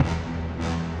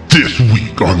This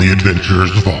week on the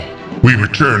Adventurer's Vault, we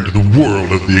return to the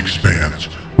world of the Expanse,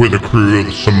 where the crew of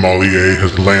the Sommelier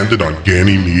has landed on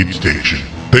Ganymede Station.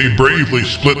 They bravely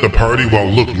split the party while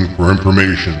looking for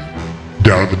information.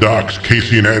 Down at the docks,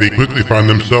 Casey and Addie quickly find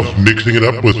themselves mixing it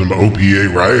up with some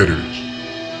OPA rioters.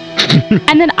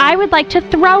 And then I would like to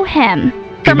throw him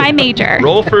for my major.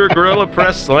 Roll for a gorilla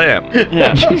press slam.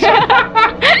 Yeah.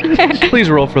 Please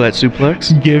roll for that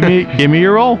suplex. Give me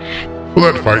your roll.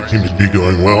 Well, that fight seems to be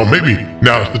going well. Maybe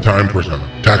now's the time for some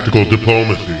tactical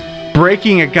diplomacy.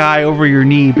 Breaking a guy over your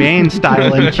knee, Bane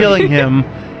style, and killing him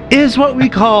is what we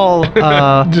call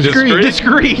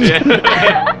discreet.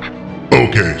 Yeah.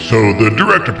 Okay, so the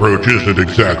direct approach isn't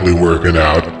exactly working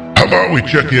out. How about we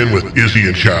check in with Izzy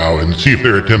and Chow and see if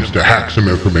their attempts to hack some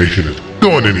information is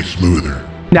going any smoother?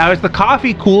 Now, is the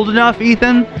coffee cooled enough,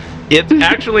 Ethan? It's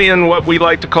actually in what we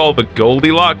like to call the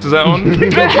Goldilocks zone.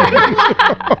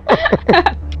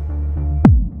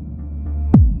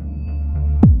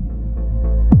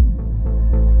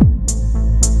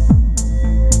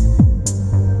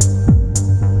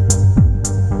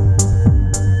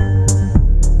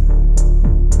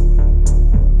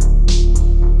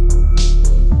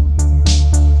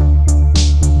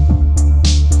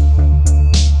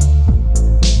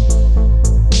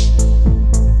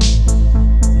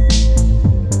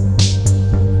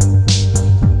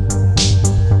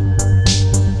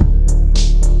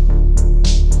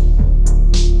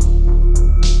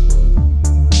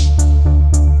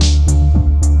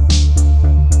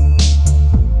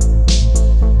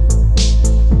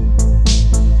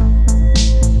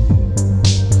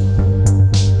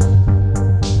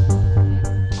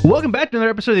 Welcome back to another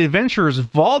episode of the Adventurer's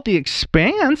Vault, the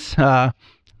Expanse.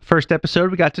 First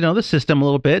episode, we got to know the system a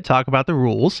little bit, talk about the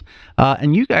rules,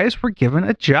 and you guys were given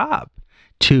a job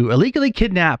to illegally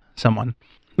kidnap someone.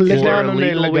 Is there a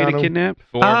legal way to kidnap?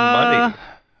 For money.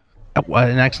 What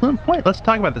an excellent point. Let's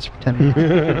talk about this for 10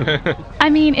 minutes. I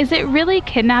mean, is it really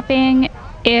kidnapping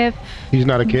if He's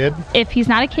not a kid? he's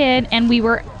not a kid and we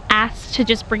were asked to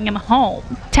just bring him home?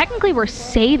 Technically, we're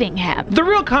saving him. The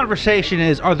real conversation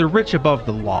is, are the rich above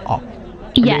the law?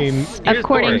 Yes,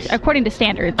 here's according to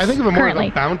standards. I think of it more currently.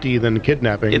 as a bounty than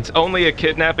kidnapping. It's only a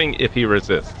kidnapping if he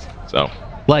resists. So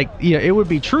Like, yeah, it would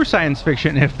be true science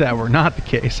fiction if that were not the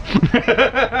case.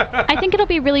 I think it'll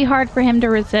be really hard for him to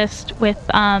resist with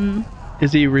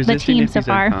Is he resisting team if so he's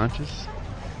far. unconscious?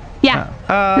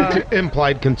 yeah.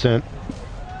 Implied consent.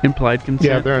 Implied consent?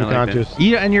 Yeah, they're I like that. unconscious.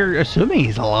 Yeah, and you're assuming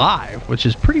he's alive, which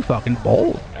is pretty fucking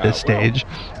bold at this stage.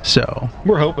 So,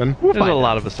 We're hoping. we'll There's find a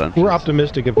lot out. of assumptions. We're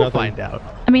optimistic if We'll nothing. find out.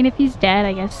 I mean, if he's dead,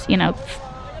 I guess,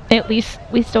 at least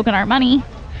we still get our money.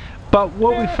 But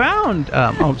what we found,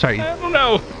 sorry. I don't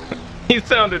know. He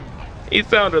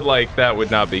sounded like that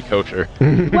would not be kosher.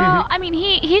 Well, I mean,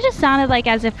 he just sounded like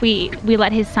as if we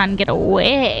let his son get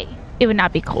away, it would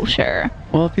not be kosher.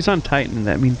 Well, if he's on Titan,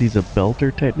 that means he's a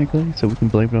belter, technically, so we can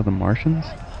blame it on the Martians.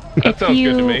 That sounds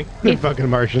good to me. Fucking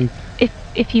Martian.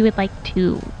 If you would like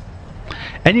to.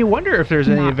 And you wonder if there's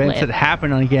any Not events lit. that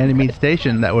happen on Ganymede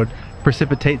Station that would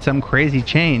precipitate some crazy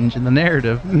change in the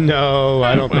narrative. No,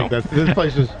 I don't think that. This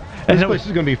place is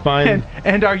going to be fine.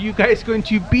 And are you guys going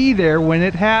to be there when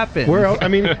it happens? Where else? I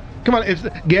mean, come on.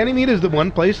 Ganymede is the one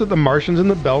place that the Martians and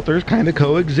the Belters kind of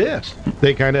coexist.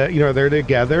 They kind of, they're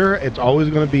together. It's always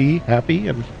going to be happy.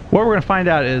 And What we're going to find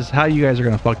out is how you guys are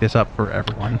going to fuck this up for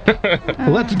everyone.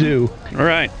 let's do. All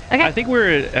right. Okay. I think we're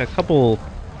at a couple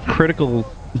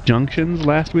critical junctions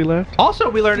last we left. Also,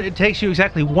 we learned it takes you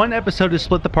exactly one episode to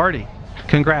split the party.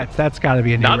 Congrats. That's got to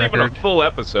be a new Not record. even a full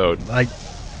episode. Like,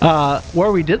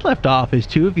 where we did left off is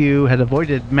two of you had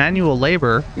avoided manual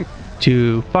labor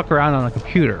to fuck around on a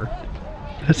computer.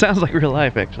 That sounds like real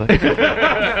life, actually.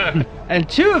 And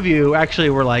two of you actually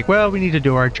were like, well, we need to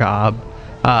do our job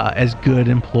as good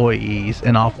employees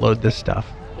and offload this stuff,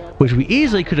 which we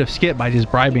easily could have skipped by just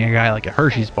bribing a guy like a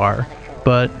Hershey's bar.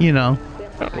 But,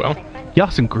 Oh, well. y'all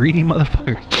some greedy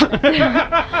motherfuckers.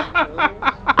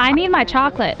 I need my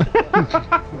chocolate.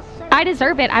 I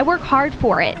deserve it. I work hard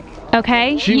for it.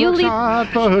 Okay? She works hard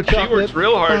for her She chocolate. works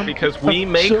real hard because we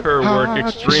make her work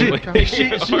extremely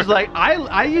She's like,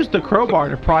 I used the crowbar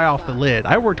to pry off the lid.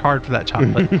 I worked hard for that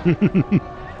chocolate.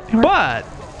 But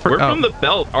We're from the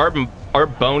belt. Our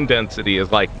bone density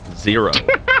is like 0.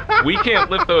 We can't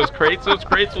lift those crates. Those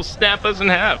crates will snap us in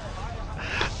half.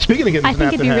 Speaking of getting I think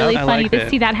snapped it'd be in half, really I funny like to that.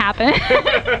 see that happen.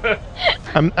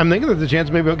 I'm thinking there's a chance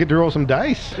maybe I'll get to roll some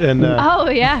dice. And Oh,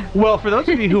 yeah. well, for those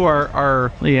of you who are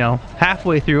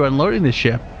halfway through unloading the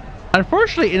ship,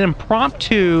 unfortunately, an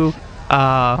impromptu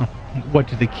what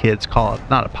do the kids call it?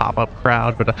 Not a pop-up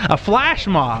crowd, but a flash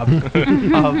mob of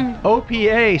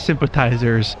OPA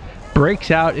sympathizers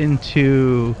breaks out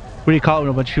into, what do you call it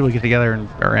when a bunch of people get together and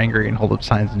are angry and hold up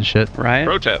signs and shit? Riot?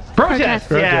 Protest. Protest.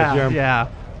 Protest, Yeah.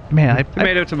 Man, I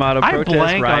Tomato, tomato, I protest,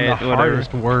 blank riot, on the whatever.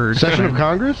 hardest word. Session of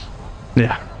Congress?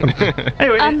 Yeah.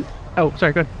 Anyway.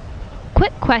 Sorry, go ahead.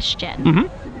 Quick question.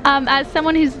 Mm-hmm. As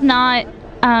someone who's not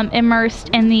immersed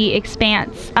in the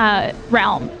Expanse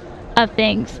realm of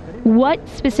things, what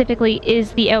specifically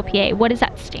is the OPA? What does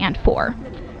that stand for?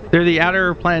 They're the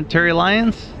Outer Planetary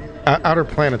Alliance? Outer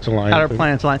Planets Alliance. Outer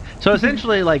Planets Alliance. So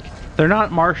essentially, like, they're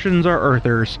not Martians or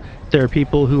Earthers. They're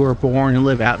people who are born and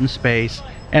live out in space,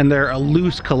 and they're a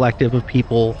loose collective of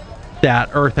people that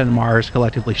Earth and Mars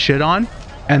collectively shit on,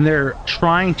 and they're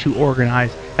trying to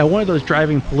organize at one of those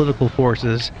driving political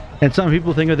forces. And some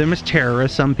people think of them as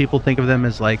terrorists. Some people think of them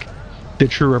as, like, the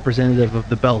true representative of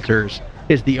the Belters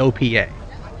is the OPA.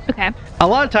 Okay. A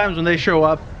lot of times when they show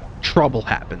up, trouble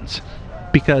happens.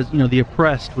 Because, the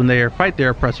oppressed, when they fight their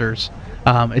oppressors,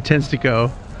 it tends to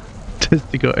go...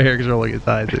 Eric's rolling his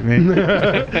eyes at me.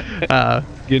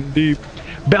 Getting deep.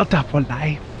 Belt up for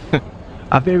life.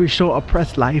 A very short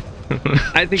oppressed life.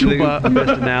 I think the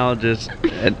best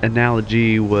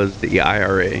analogy was the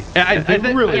IRA. I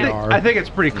think it's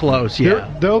pretty close,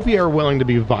 yeah. The OPA are willing to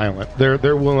be violent.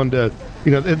 They're willing to,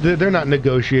 they're not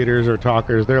negotiators or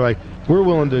talkers. They're like, we're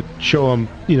willing to show them,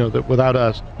 that without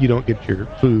us, you don't get your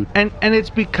food. And it's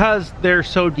because they're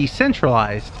so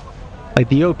decentralized. Like,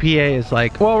 the OPA is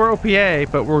like, well, we're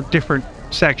OPA, but we're different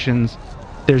sections.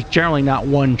 There's generally not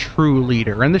one true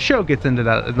leader. And the show gets into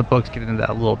that, and the books get into that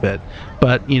a little bit.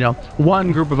 But,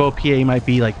 one group of OPA might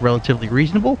be, like, relatively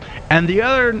reasonable, and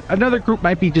another group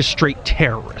might be just straight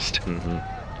terrorist. Mm-hmm.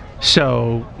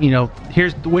 So,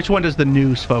 here's which one does the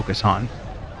news focus on?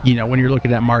 When you're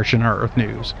looking at Martian or Earth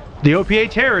news. The OPA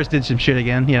terrorists did some shit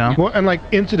again, Well, and like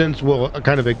incidents will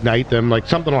kind of ignite them. Like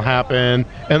something will happen,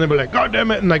 and they'll be like, "God damn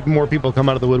it!" And like more people come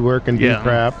out of the woodwork and do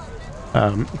crap.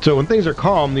 So when things are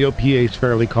calm, the OPA is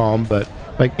fairly calm. But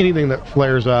like anything that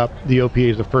flares up, the OPA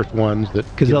is the first ones that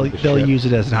because they'll use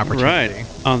it as an opportunity. Right.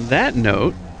 On that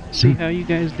note, see how you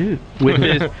guys do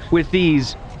with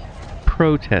these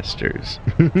protesters.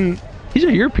 These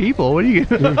are your people. What do you?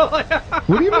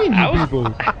 What do you mean, you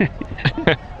people?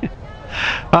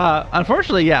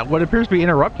 Unfortunately, what appears to be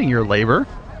interrupting your labor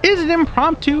is an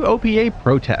impromptu OPA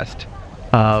protest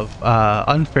of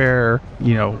unfair,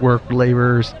 work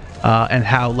labors, and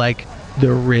how, like,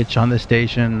 the rich on the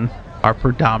station are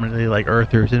predominantly, like,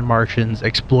 Earthers and Martians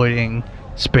exploiting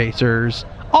spacers,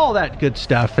 all that good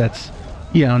stuff that's,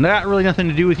 not really nothing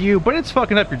to do with you, but it's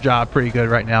fucking up your job pretty good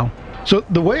right now. So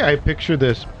the way I picture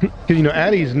this, because,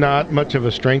 Addie's not much of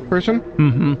a strength person,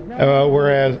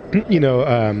 whereas,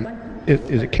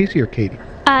 is it Casey or Katie?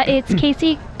 It's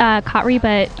Casey Cotry,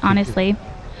 but honestly.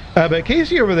 But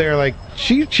Casey over there, like,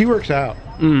 she works out.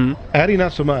 Addie,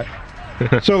 not so much.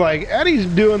 So, like, Addie's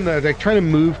doing trying to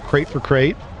move crate for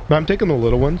crate, but I'm taking the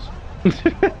little ones.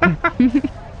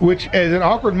 Which is an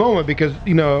awkward moment because,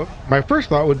 my first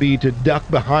thought would be to duck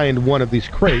behind one of these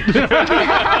crates.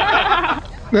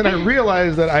 Then I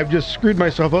realized that I've just screwed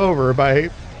myself over by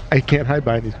I can't hide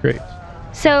behind these crates.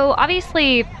 So,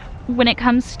 obviously, when it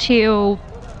comes to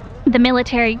the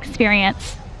military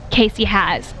experience Casey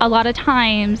has, a lot of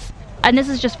times, and this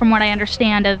is just from what I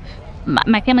understand of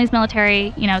my family's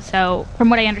military, so from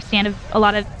what I understand of a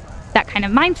lot of that kind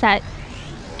of mindset,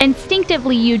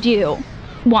 instinctively you do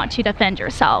want to defend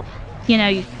yourself.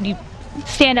 You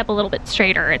stand up a little bit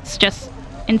straighter. It's just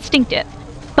instinctive.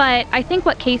 But I think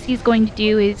what Casey's going to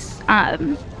do is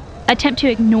attempt to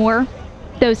ignore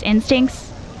those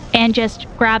instincts and just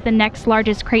grab the next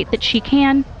largest crate that she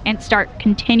can and start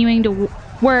continuing to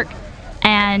work.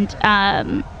 And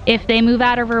if they move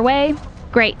out of her way,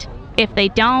 great. If they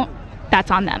don't,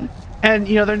 that's on them. And,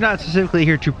 they're not specifically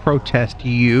here to protest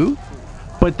you,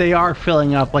 but they are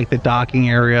filling up, like, the docking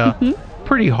area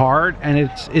pretty hard. And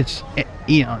it's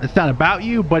not about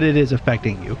you, but it is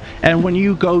affecting you. And when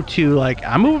you go to, like,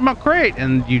 I'm moving my crate,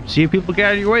 and you see people get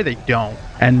out of your way, they don't.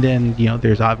 And then,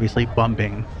 there's obviously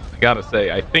bumping. I gotta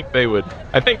say, I think they would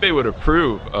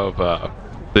approve of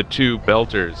the two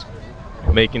Belters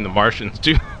making the Martians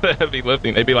do the heavy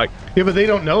lifting. They'd be like, yeah, but they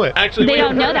don't know it. Actually, they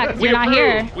don't know that because you're not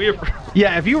here.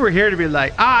 Yeah, if you were here to be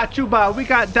like, Chuba, we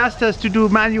got dusters to do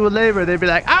manual labor, they'd be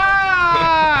like,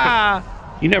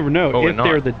 You never know. Oh, if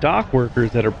they're the dock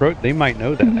workers that are they might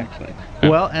know that, actually.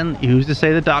 Well, and who's to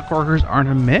say the dock workers aren't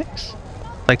a mix?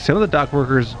 Like, some of the dock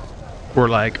workers were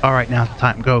like, all right, now's the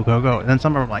time, go, go, go. And then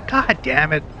some of them were like, God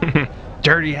damn it,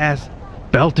 dirty ass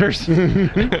Belters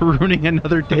ruining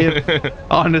another day of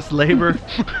honest labor.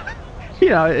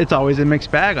 It's always a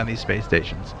mixed bag on these space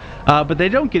stations. But they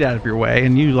don't get out of your way,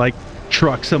 and you, like,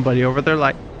 truck somebody over. They're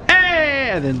like, hey,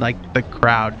 And then like the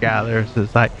crowd gathers.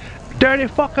 It's like, dirty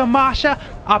fucking Masha,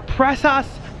 oppress us,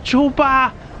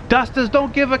 chuba. Dusters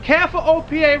don't give a care for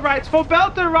OPA rights, for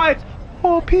Belter rights.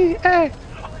 OPA,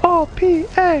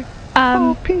 OPA,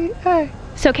 OPA.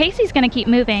 So Casey's gonna keep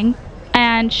moving,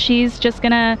 and she's just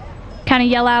gonna kind of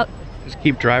yell out, Just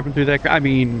keep driving through that. I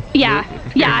mean, yeah,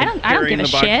 I don't carrying give a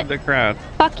the box shit. of the crowd.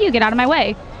 Fuck you, get out of my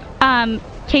way.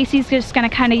 Casey's just gonna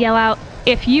kind of yell out,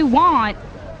 if you want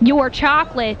your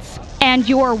chocolates and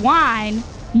your wine,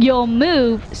 you'll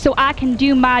move so I can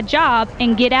do my job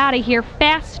and get out of here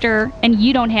faster, and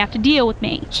you don't have to deal with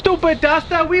me. Stupid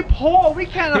Duster, we poor, we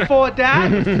can't afford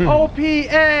that.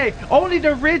 OPA, only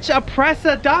the rich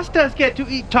oppressor Dusters get to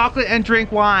eat chocolate and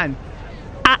drink wine.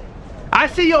 I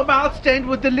see your mouth stained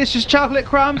with delicious chocolate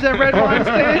crumbs and red wine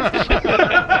stains.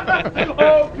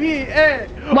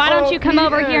 OPA. Why don't you come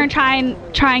over here and try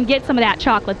and get some of that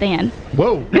chocolate then?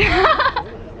 Whoa.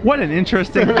 What an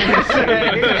interesting thing to say.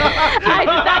 That did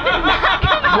not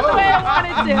come out the way I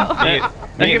wanted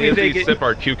to. Me and Izzy sip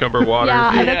our cucumber water.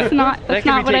 Yeah, that's not That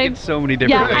can be what I. taken so many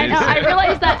different Yeah, I ways. know. I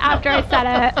realized that after I said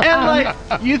it. And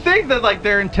like, you think that like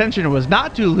their intention was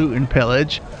not to loot and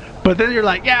pillage, but then you're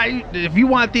like, yeah, if you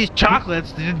want these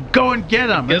chocolates, then go and get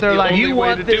them. And they're like, you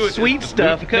want this sweet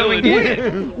stuff, come and get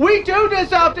it. we do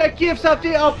deserve the gifts of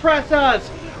the oppressors.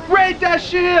 Raid the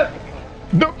ship.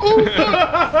 No.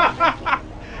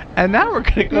 And now we're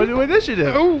gonna go to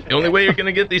initiative. The only way you're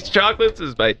gonna get these chocolates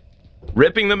is by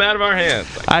ripping them out of our hands.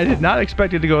 I did not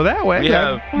expect it to go that way. We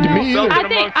have Me either. something I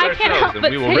think amongst I can't ourselves, help and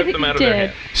but we will say rip that them you out of their did.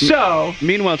 hands. So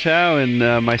Meanwhile, Chow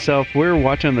and myself, we're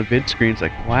watching on the vid screens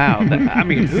like, wow. I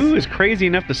mean, who is crazy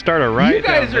enough to start a riot you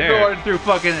guys down are there? going through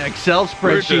fucking Excel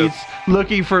spreadsheets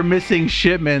looking for missing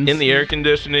shipments. In the air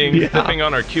conditioning, Yeah. sipping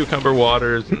on our cucumber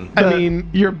waters. And I mean,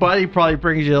 your buddy probably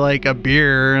brings you like a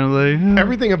beer and like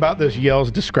everything about this yells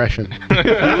discretion.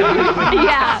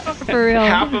 Yeah, for real.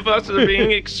 half of us are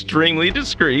being extremely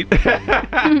discreet.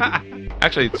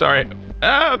 Actually, sorry.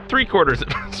 3/4 of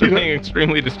us are being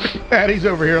extremely discreet. Addie's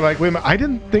over here like, wait a minute, I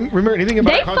didn't remember anything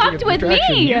about They causing a fucked with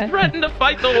distraction. me. You threatened to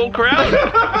fight the whole crowd. They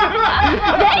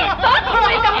fucked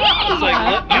with me. It's like,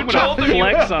 I'm told gonna them you-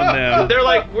 flex on them. They're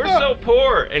like, we're so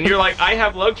poor. And you're like, I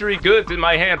have luxury goods in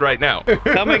my hand right now.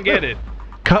 Come and get it.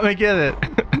 come and get it.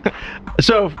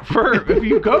 So if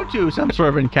you go to some sort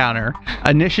of encounter,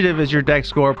 initiative is your dex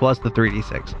score plus the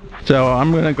 3d6. So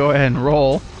I'm gonna go ahead and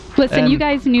roll. Listen, And- you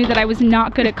guys knew that I was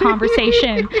not good at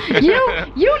conversation.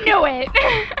 you knew it.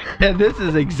 And this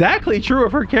is exactly true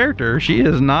of her character. She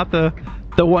is not the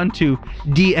one to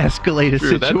de-escalate a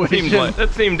True, situation. that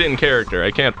seemed in character.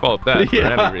 I can't fault that for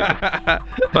any reason.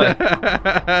 But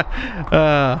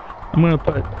I'm gonna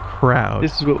put crowd.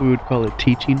 This is what we would call a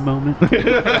teaching moment.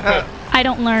 I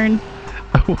don't learn.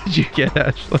 What'd you get,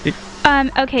 Ashley?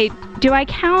 Okay, do I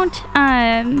count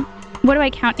what do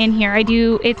I count in here? I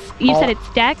do you said it's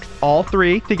dex? All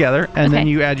three together, and then Okay.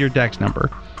 you add your dex number.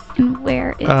 And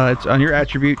where is It's on your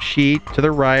attribute sheet to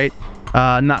the right,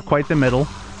 not quite the middle.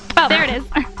 Oh, there it is.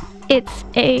 It's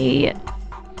a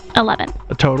 11.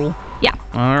 A total. Yeah.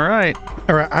 All right,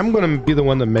 I'm going to be the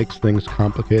one that makes things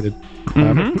complicated.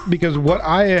 Because what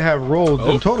I have rolled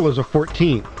in total is a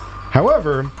 14.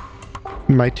 However,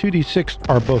 my 2d6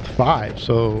 are both 5,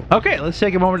 so... Okay, let's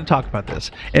take a moment to talk about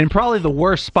this. And probably the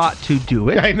worst spot to do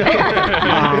it. I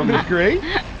know. Isn't this great?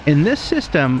 In this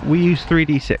system, we use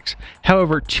 3d6.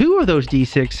 However, 2 of those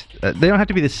d6, they don't have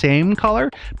to be the same color,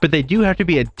 but they do have to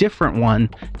be a different one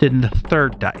than the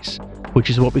third dice, which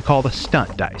is what we call the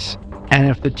stunt dice. And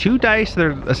if the 2 dice,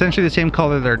 they're essentially the same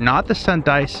color, they're not the stunt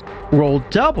dice, roll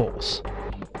doubles,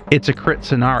 it's a crit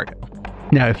scenario.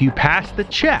 Now, if you pass the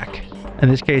check, in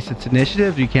this case it's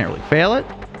initiative, you can't really fail it,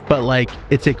 but like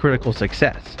it's a critical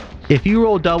success. If you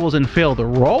roll doubles and fail the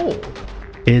roll,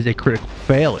 it is a critical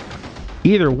failure.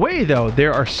 Either way though,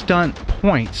 there are stunt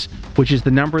points, which is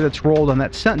the number that's rolled on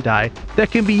that stunt die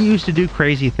that can be used to do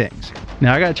crazy things.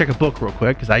 Now I gotta check a book real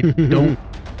quick because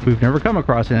we've never come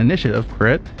across an initiative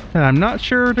crit, and I'm not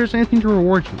sure there's anything to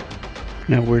reward you.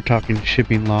 Now we're talking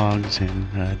shipping logs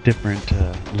and different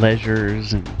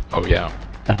ledgers and oh yeah,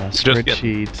 just get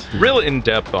spreadsheets. real in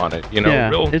depth on it. You know, Yeah,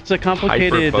 real it's a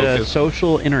complicated hyper-focused.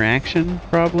 social interaction,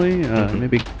 probably.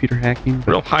 Maybe computer hacking.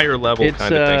 But real higher level it's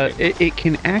kind of thinking. it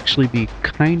can actually be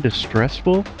kind of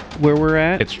stressful where we're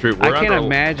at. It's true. I We're can't under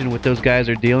imagine what those guys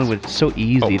are dealing with. It's so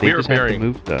easy. They we're just have to bearing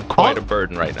move stuff. quite a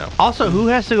burden right now. Also, who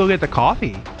has to go get the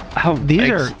coffee? Oh,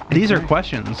 These are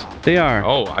questions. They are.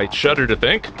 Oh, I shudder to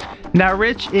think. Now,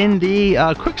 Rich, in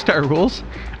the quick start rules,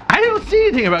 I don't see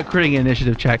anything about critting an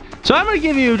initiative check. So I'm going to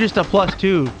give you just a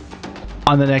 +2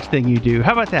 on the next thing you do.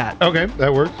 How about that? Okay,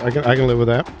 that works. I can live with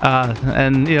that.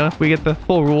 And if we get the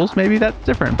full rules, maybe that's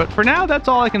different. But for now, that's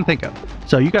all I can think of.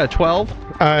 So you got a 12.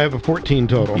 I have a 14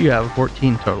 total. You have a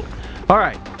 14 total. All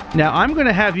right. Now I'm going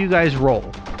to have you guys roll.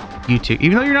 You two,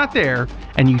 even though you're not there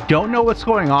and you don't know what's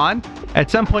going on,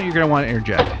 at some point you're going to want to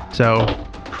interject. So.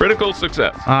 Critical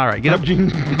success. All right, get up.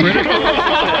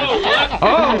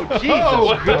 Oh,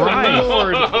 Jesus Christ.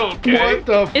 Lord. Okay. What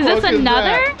the fuck Is this another?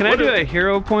 that? Can I do a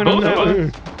hero point on Both that of one?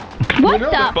 us. What know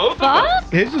the that both of fuck? us.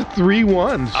 It's just 3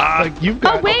 ones. Like you've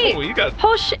got. Oh, wait. Oh, you got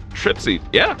Oh, shit. Tripsy.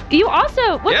 Yeah. You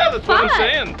also. What Yeah, the that's fuck? what I'm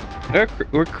saying.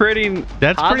 We're critting.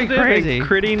 That's pretty positive crazy. And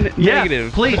critting Yeah,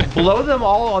 negative. please blow them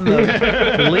all on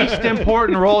the least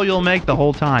important roll you'll make the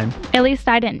whole time. At least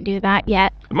I didn't do that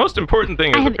yet. The most important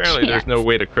thing I is have a apparently there's chance. no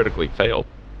way to critically fail.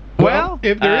 Well,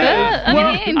 if there is. I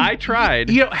mean, I tried.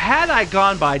 had I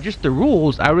gone by just the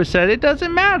rules, I would have said it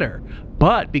doesn't matter.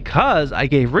 But because I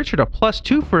gave Richard a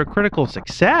 +2 for a critical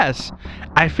success,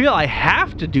 I feel I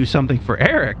have to do something for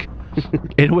Eric,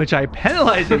 in which I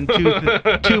penalize him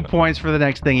 2 points for the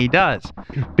next thing he does,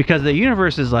 because the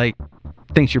universe is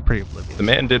thinks you're pretty oblivious. The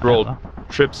man did roll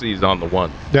tripsies on the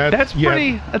one. That's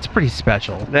pretty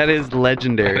special, That is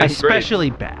legendary. That's great. especially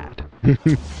bad.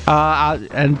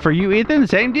 And for you, Ethan,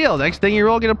 same deal. Next thing you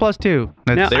roll, get a +2.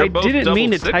 Now, They're I both didn't mean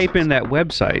to double type in that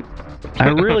website. I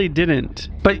really didn't.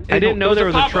 But I didn't know there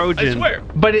was a pop-up, Trojan. I swear.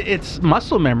 But it's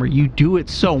muscle memory. You do it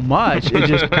so much, it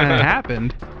just kind of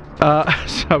happened.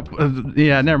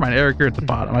 Yeah, never mind. Eric, you're at the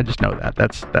bottom. I just know that.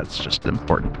 That's just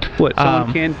important. What?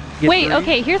 Someone can get wait, 3?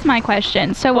 okay, here's my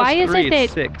question. So Plus why is 3 it that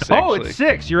 6, Oh, actually. it's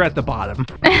 6. You're at the bottom.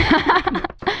 I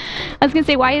was gonna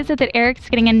say, why is it that Eric's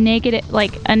getting a negative,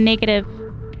 like a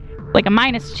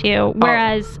 -2,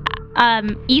 whereas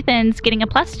Ethan's getting a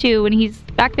 +2 and he's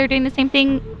back there doing the same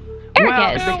thing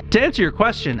Eric is? To answer your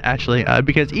question, actually,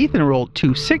 because Ethan rolled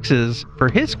 2 6s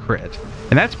for his crit,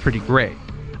 and that's pretty great.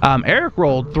 Eric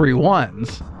rolled 3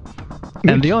 1s,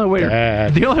 and the only way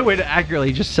to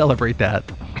accurately just celebrate that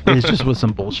is just with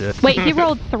some bullshit. Wait, he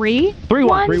rolled 3? 3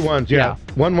 1s. 3 ones, yeah.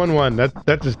 1 1 1.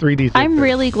 That's his 3D. I'm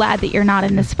really glad that you're not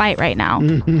in this fight right now.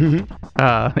 And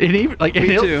even Me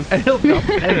too.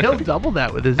 he'll double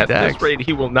that with his At dex. this rate,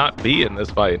 he will not be in this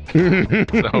fight.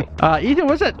 So, Ethan,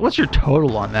 what's your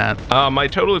total on that? my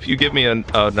total, if you give me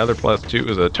another +2,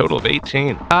 is a total of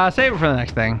 18. Save it for the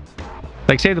next thing.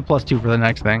 Save the +2 for the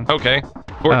next thing. Okay.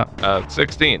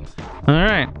 16. All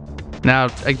right. Now,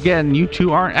 again, you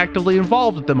two aren't actively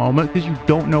involved at the moment because you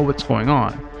don't know what's going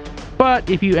on. But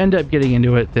if you end up getting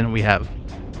into it, then we have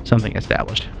something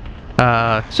established.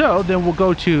 So then we'll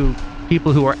go to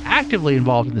people who are actively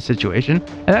involved in the situation,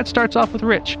 and that starts off with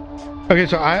Rich. Okay,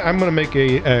 so I'm gonna make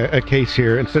a case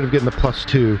here. Instead of getting the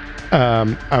 +2,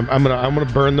 I'm gonna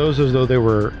burn those as though they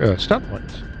were stunt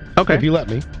points. Okay. If you let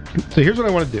me. So here's what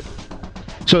I want to do.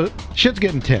 So shit's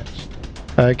getting tense.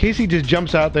 Casey just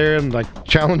jumps out there and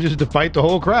challenges to fight the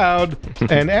whole crowd,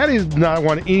 and Addie's not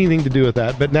wanting anything to do with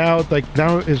that. But now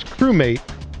his crewmate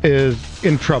is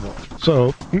in trouble.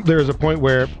 So there's a point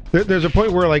where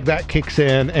that kicks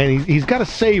in, and he's got to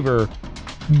save her,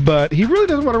 but he really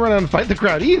doesn't want to run out and fight the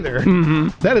crowd either. Mm-hmm.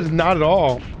 That is not at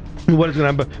all what is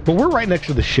going to happen. But we're right next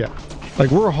to the ship,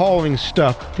 we're hauling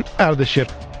stuff out of the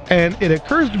ship, and it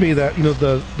occurs to me that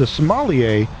the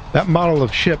sommelier, that model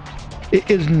of ship, it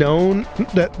is known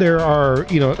that there are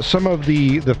some of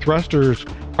the thrusters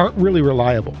aren't really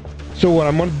reliable. So what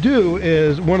I'm going to do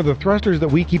is one of the thrusters that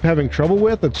we keep having trouble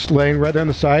with, that's laying right down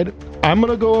the side, I'm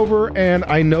going to go over and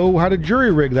I know how to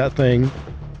jury rig that thing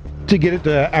to get it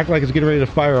to act like it's getting ready to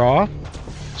fire off.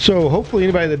 So hopefully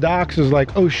anybody that docks is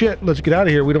like, oh shit, let's get out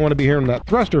of here. We don't want to be here when that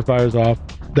thruster fires off.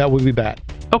 That would be bad.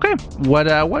 Okay. What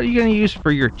are you going to use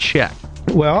for your check?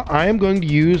 Well, I am going to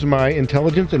use my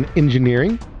intelligence and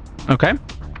engineering. Okay.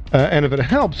 And if it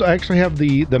helps, I actually have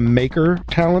the maker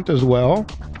talent as well.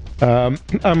 I'm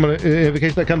gonna, in the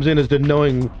case that comes in, is to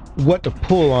knowing what to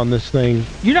pull on this thing.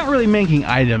 You're not really making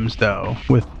items though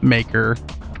with maker.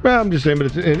 Well, I'm just saying,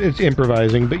 but it's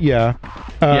improvising. But yeah.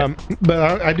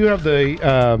 But I do have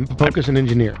the focus and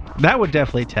engineer. That would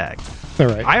definitely tag. All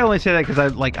right. I only say that because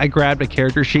I grabbed a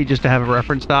character sheet just to have a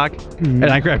reference doc, and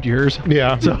I grabbed yours.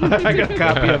 Yeah. So I got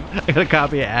a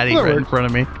copy of Addie right in front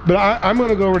of me. But I'm going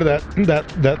to go over to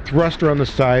that thruster on the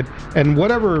side, and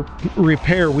whatever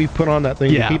repair we put on that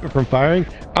thing to keep it from firing,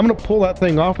 I'm going to pull that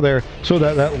thing off of there so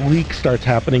that leak starts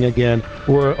happening again.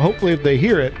 Or hopefully, if they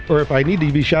hear it, or if I need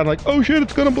to be shouting like, "Oh shit,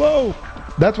 it's going to blow!"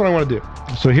 That's what I want to do.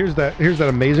 So here's that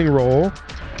amazing roll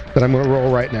that I'm going to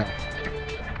roll right now.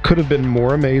 Could have been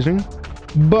more amazing,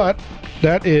 but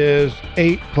that is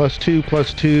 8 + 2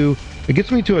 + 2. It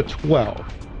gets me to a 12.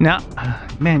 Now,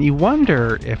 man, you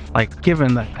wonder if, like,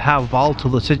 given how volatile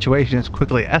the situation is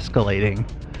quickly escalating,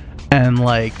 and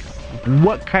like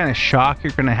what kind of shock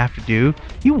you're going to have to do,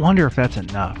 you wonder if that's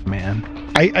enough,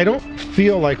 man. I don't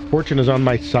feel like fortune is on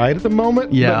my side at the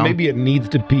moment, but maybe it needs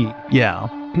to be. Yeah.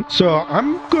 So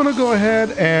I'm going to go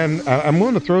ahead and I'm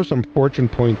going to throw some fortune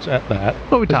points at that.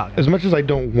 What are we talking? As much as I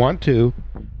don't want to.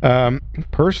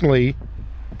 Personally,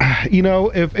 you know,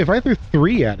 if I threw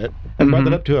 3 at it and brought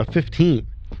it up to a 15,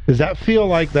 does that feel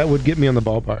like that would get me on the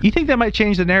ballpark? You think that might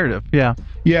change the narrative? Yeah.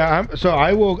 Yeah, so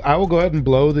I will go ahead and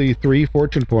blow the 3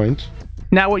 fortune points.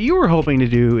 Now, what you were hoping to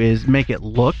do is make it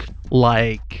look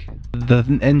like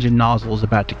the engine nozzle is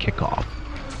about to kick off.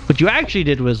 What you actually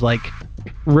did was, like,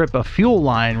 rip a fuel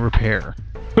line repair.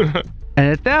 And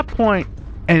at that point,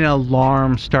 an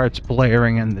alarm starts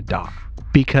blaring in the dock.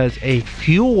 Because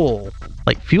fuel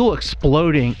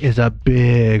exploding is a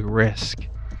big risk.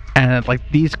 And, like,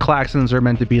 these klaxons are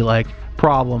meant to be like,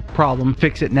 problem,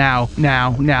 fix it now,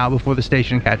 before the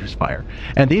station catches fire.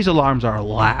 And these alarms are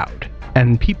loud.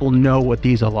 And people know what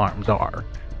these alarms are.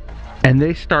 And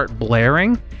they start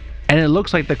blaring, and it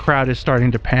looks like the crowd is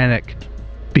starting to panic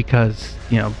because,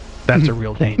 you know, that's a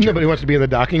real danger. Nobody wants to be in the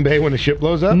docking bay when the ship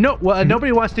blows up? No, well,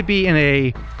 nobody wants to be in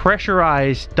a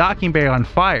pressurized docking bay on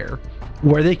fire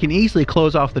where they can easily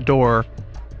close off the door.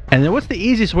 And then what's the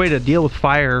easiest way to deal with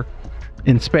fire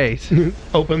in space?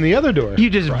 Open the other door. You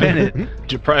just vent it.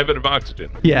 Deprive it of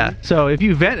oxygen. Yeah, so if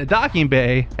you vent a docking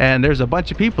bay and there's a bunch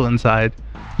of people inside,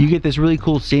 you get this really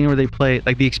cool scene where they play,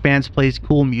 like, the Expanse plays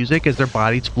cool music as their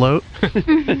bodies float.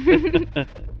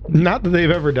 Not that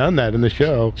they've ever done that in the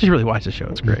show. Just really watch the show,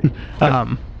 it's great.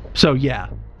 So yeah,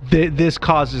 this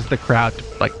causes the crowd to,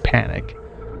 like, panic.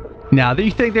 Now,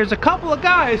 you think there's a couple of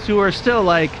guys who are still,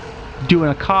 like, doing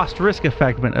a cost-risk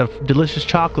effectment of delicious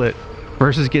chocolate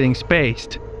versus getting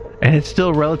spaced, and it's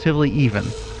still relatively even.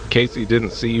 Casey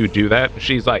didn't see you do that, and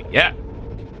she's like, yeah,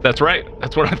 that's right.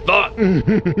 That's what I thought.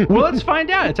 Well, let's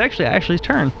find out. It's actually Ashley's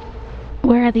turn.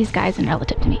 Where are these guys in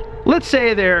relative to me? Let's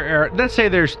say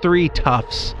there's 3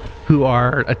 toughs who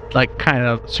are like kind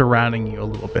of surrounding you a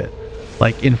little bit,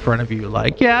 like in front of you.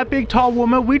 Like, yeah, big tall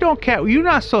woman. We don't care. You're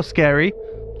not so scary.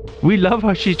 We love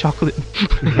her. She's chocolate.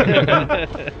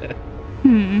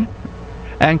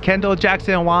 And Kendall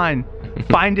Jackson wine.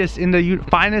 Find us in the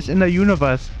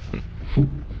universe.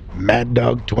 Mad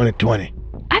Dog 2020.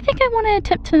 I think I want to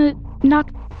attempt to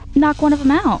knock one of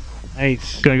them out.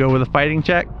 Nice. Gonna go with a fighting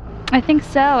check? I think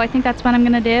so. I think that's what I'm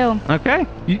gonna do. Okay.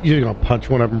 You're gonna punch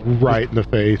one of them right in the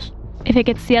face. If it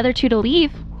gets the other 2 to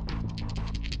leave.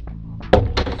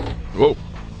 Whoa.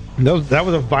 That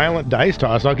was a violent dice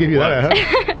toss. I'll give you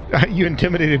that. You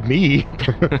intimidated me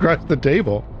across the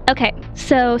table. Okay,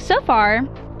 so far,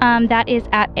 that is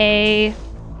at a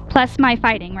plus my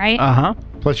fighting, right? Uh-huh.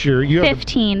 Plus you have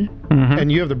 15.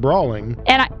 And you have the brawling.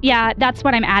 And yeah, that's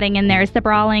what I'm adding in there is the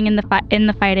brawling and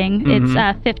the fighting.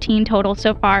 It's 15 total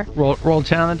so far. Roll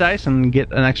 10 on the dice and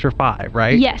get an extra 5,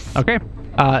 right? Yes. Okay.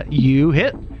 You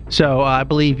hit. So I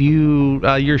believe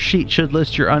your sheet should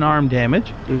list your unarmed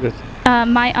damage.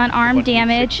 My unarmed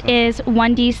damage is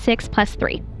 1d6 plus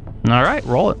 3. All right,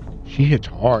 roll it. She hits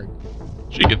hard.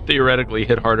 She could theoretically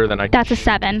hit harder than I can. That's a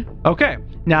 7. Okay.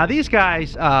 Now these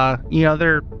guys, you know,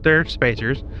 they're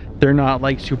spacers. They're not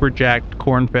like super jacked,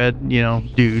 corn-fed, you know,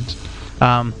 dudes.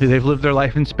 They've lived their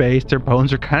life in space. Their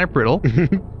bones are kind of brittle.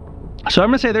 So I'm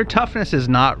gonna say their toughness is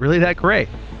not really that great.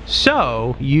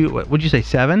 So would you say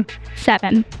 7?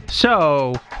 7.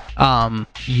 So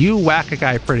you whack a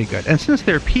guy pretty good, and since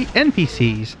they're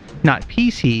NPCs, not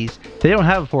PCs, they don't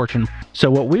have a fortune. So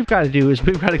what we've got to do is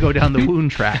we've got to go down the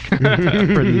wound track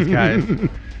for these guys.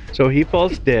 So he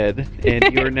falls dead,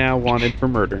 and you're now wanted for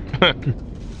murder.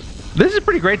 This is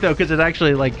pretty great though, because it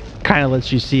actually like kind of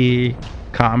lets you see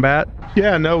combat.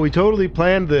 Yeah, no, we totally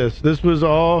planned this. This was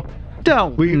all.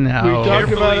 We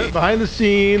talked about it behind the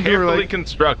scenes. Carefully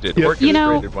constructed, orchestrated, you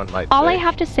know, one might all say. I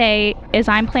have to say is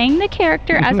I'm playing the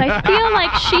character as I feel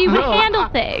like she would handle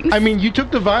things. I mean, you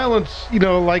took the violence, you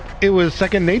know, like it was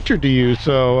second nature to you,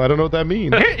 so I don't know what that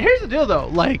means. Here's the deal though,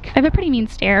 like I have a pretty mean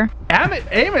stare.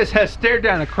 Amos has stared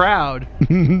down a crowd,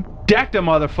 decked a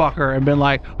motherfucker, and been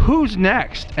like, "Who's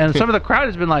next?" And some of the crowd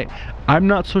has been like, "I'm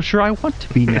not so sure I want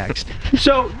to be next."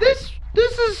 So this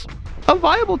is a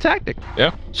viable tactic. Yeah.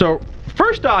 So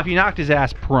first off, you knocked his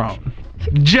ass prone.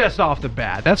 Just off the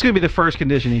bat. That's going to be the first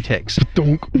condition he takes.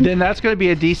 Then that's going to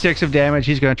be a d6 of damage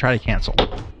he's going to try to cancel.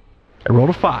 I rolled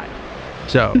a 5.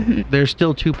 So there's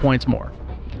still 2 points more.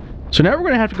 So now we're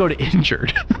going to have to go to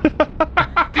injured.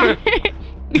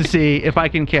 To see if I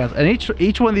can cancel. And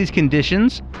each one of these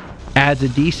conditions adds a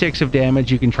d6 of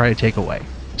damage you can try to take away.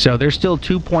 So there's still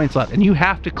 2 points left, and you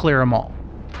have to clear them all.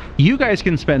 You guys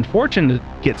can spend fortune to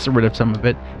get rid of some of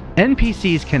it.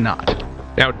 NPCs cannot.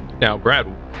 Now, Brad,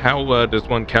 how does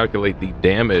one calculate the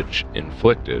damage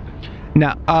inflicted?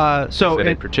 Now, so Is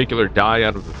it a particular die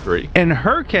out of the 3? in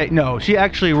her case, no, she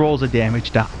actually rolls a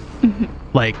damage die.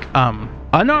 Like,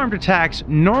 unarmed attacks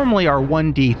normally are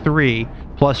 1d3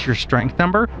 plus your strength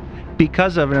number.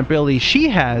 Because of an ability she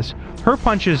has, her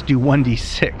punches do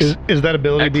 1d6. Is that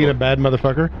ability being a bad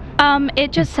motherfucker?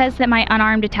 It just says that my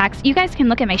unarmed attacks. You guys can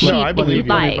look at my sheet I if believe you'd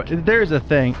you. like. There's a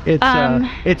thing.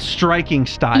 It's striking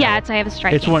style. Yeah, I have a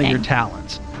striking. It's one thing. of your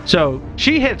talents. So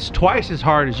she hits twice as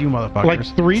hard as you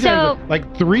motherfuckers.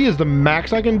 Like 3 is the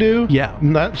max I can do.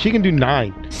 Yeah. She can do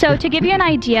 9. So to give you an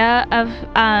idea of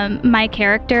my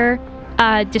character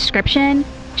description,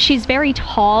 she's very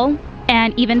tall,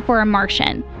 and even for a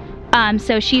Martian.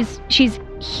 So she's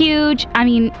huge. I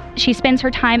mean, she spends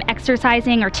her time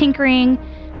exercising or tinkering.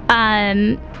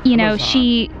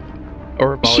 She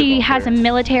has a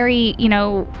military,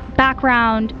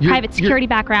 background, private security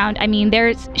background. I mean,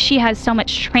 she has so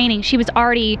much training. She was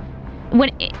already,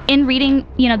 in reading,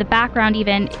 the background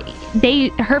even,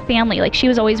 her family, like she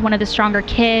was always one of the stronger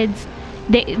kids.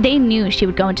 They knew she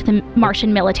would go into the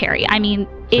Martian military. I mean,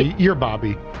 So you're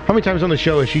Bobby. How many times on the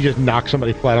show has she just knocked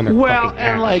somebody flat on their fucking ass?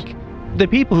 And like the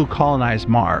people who colonized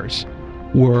Mars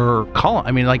were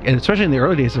and especially in the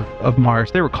early days of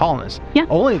Mars, they were colonists. Yeah.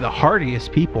 Only the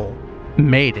hardiest people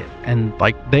made it, and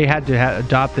like they had to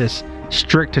adopt this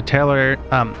strict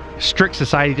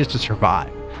society just to survive.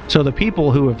 So the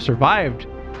people who have survived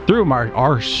through Mars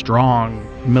are strong,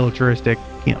 militaristic.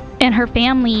 And her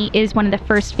family is one of the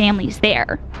first families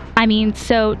there. I mean,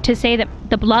 so to say that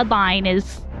the bloodline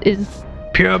is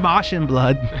pure Martian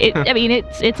blood.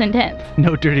 It's intense.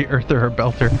 No dirty earther or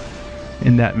belter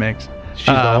in that mix. She's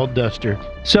all duster.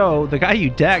 So the guy you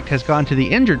decked has gone to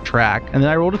the injured track, and then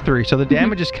I rolled a 3, so the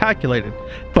damage is calculated.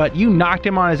 But you knocked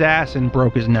him on his ass and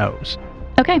broke his nose.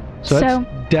 Okay. So that's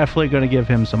definitely going to give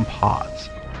him some pause.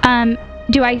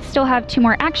 Do I still have 2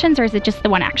 more actions, or is it just the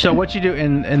 1 action? So what you do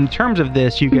in terms of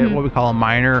this, you get what we call a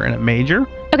minor and a major.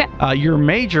 Okay. Your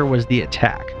major was the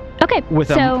attack. Okay. With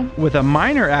a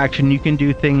minor action, you can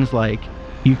do things like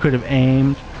you could have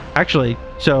aimed. Actually,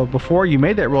 so before you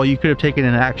made that roll, you could have taken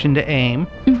an action to aim,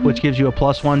 which gives you a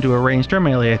 +1 to a ranged or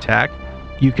melee attack.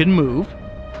 You can move.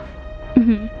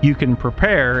 You can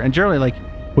prepare, and generally, like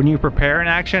when you prepare an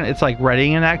action, it's like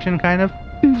readying an action, kind of.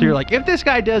 So you're like, if this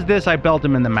guy does this, I belt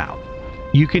him in the mouth.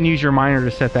 You can use your minor to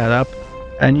set that up,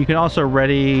 and you can also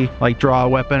ready, like draw a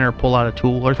weapon or pull out a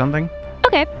tool or something.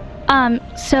 Okay.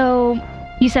 So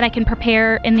you said I can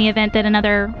prepare in the event that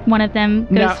another one of them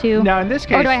goes to. Now in this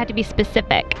case, or do I have to be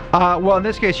specific? Well, in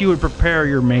this case, you would prepare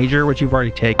your major, which you've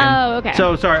already taken. Oh, okay.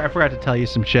 So sorry, I forgot to tell you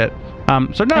some shit.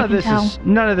 So none of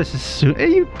this is soon.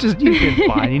 You did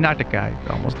fine. You knocked a guy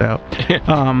almost out.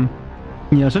 So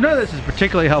none of this is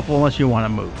particularly helpful unless you want to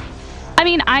move. I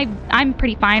mean, I'm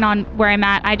pretty fine on where I'm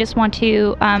at. I just want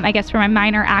to, I guess for my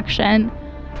minor action,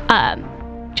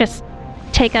 just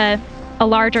take a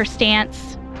larger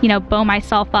stance, bow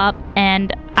myself up,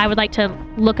 and I would like to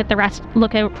look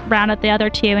around at the other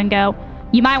 2 and go,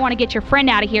 you might want to get your friend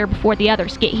out of here before the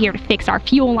others get here to fix our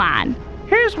fuel line.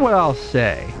 Here's what I'll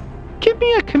say. Give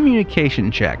me a communication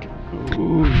check.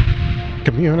 Ooh.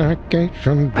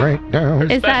 Communication breakdown.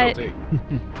 Is that...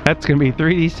 That's going to be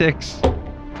 3d6.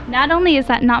 Not only is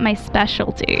that not my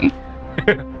specialty,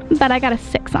 but I got a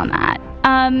 6 on that.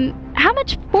 How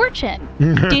much fortune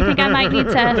do you think I might need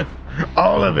to...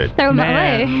 All of it. Throw my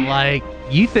way? Like,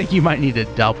 you think you might need to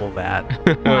double that.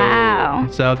 Wow.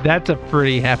 So that's a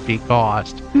pretty hefty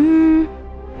cost.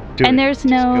 There's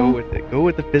no... Go with it. Go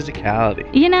with the physicality.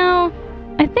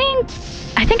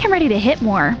 I think I'm ready to hit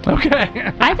more.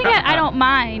 Okay. I think I don't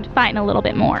mind fighting a little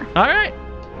bit more. All right.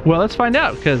 Well, let's find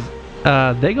out, because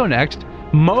they go next.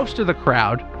 Most of the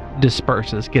crowd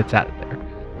disperses, gets out of there.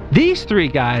 These 3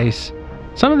 guys,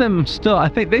 some of them still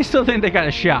think they got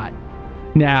a shot.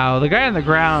 Now, the guy on the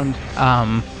ground,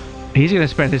 he's going to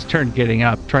spend his turn getting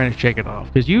up, trying to shake it off,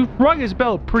 because you rung his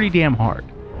bell pretty damn hard.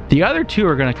 The other 2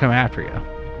 are going to come after you.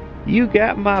 You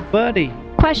got my buddy.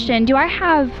 Question, do I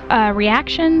have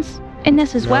reactions in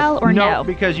this as well, or no? No,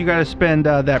 because you got to spend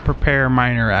that prepare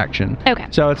minor action. Okay.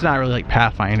 So it's not really like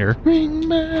Pathfinder. Ring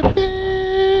my bell.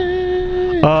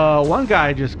 One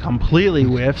guy just completely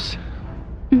whiffs.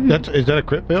 Is that a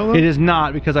crit fail, though? It is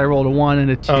not, because I rolled a 1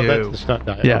 and a 2. Oh, that's the stunt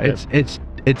die. Yeah, okay.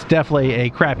 it's definitely a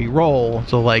crappy roll.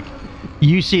 So like,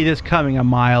 you see this coming a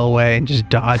mile away and just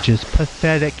dodges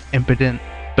pathetic, impotent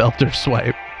belter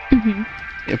swipe.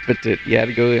 Impotent. You had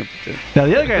to go impotent. Now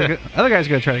the other guy's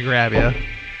gonna try to grab you.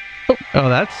 Oh,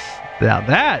 that's Now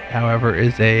that, however,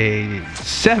 is a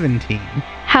 17.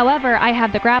 However, I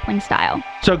have the grappling style.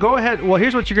 So go ahead. Well,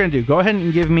 here's what you're going to do. Go ahead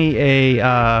and give me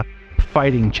a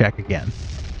fighting check again.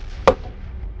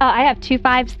 I have 2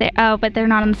 5s there. Oh, but they're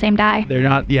not on the same die. They're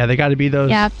not. Yeah, they got to be those.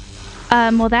 Yeah.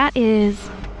 Well, that's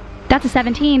a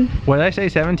 17. What did I say?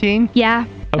 17? Yeah.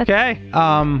 Okay.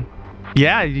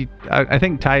 Yeah, I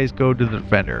think ties go to the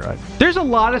defender. There's a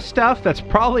lot of stuff that's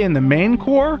probably in the main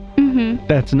core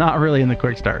that's not really in the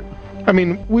quick start. I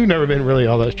mean, we've never been really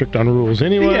all that strict on rules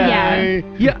anyway.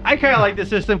 Yeah. I kind of like the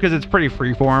system because it's pretty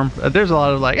freeform. There's a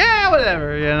lot of like,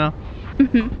 whatever, you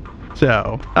know.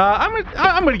 So I'm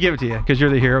gonna give it to you because you're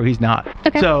the hero. He's not.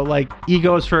 Okay. So like, he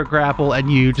goes for a grapple and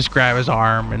you just grab his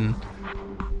arm and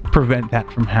prevent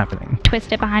that from happening.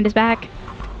 Twist it behind his back.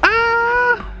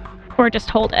 Or just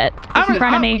hold it in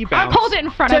front of me. Hold it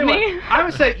in front of me. I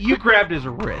would say you grabbed his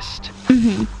wrist,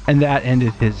 and that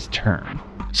ended his turn.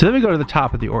 So then we go to the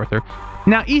top of the Orther.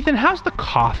 Now, Ethan, how's the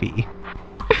coffee?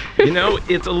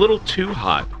 It's a little too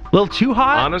hot. A little too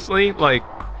hot? Honestly,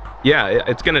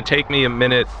 it's going to take me a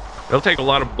minute. It'll take a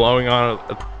lot of blowing on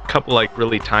a couple,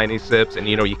 really tiny sips, and,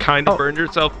 you kind of burn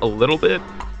yourself a little bit,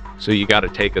 so you got to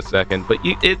take a second. But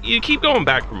you keep going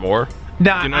back for more,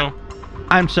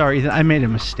 I'm sorry, Ethan, I made a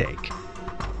mistake,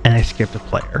 and I skipped a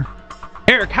player.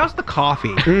 Eric, how's the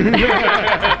coffee?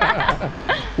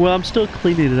 Well, I'm still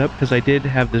cleaning it up because I did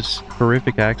have this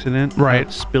horrific accident. Right.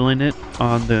 Spilling it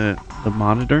on the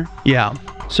monitor. Yeah.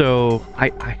 So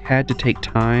I had to take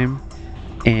time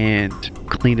and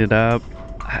clean it up.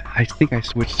 I think I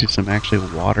switched to some actually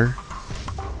water.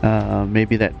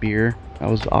 Maybe that beer I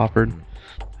was offered.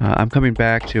 I'm coming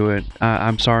back to it.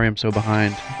 I'm sorry I'm so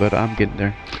behind, but I'm getting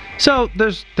there. So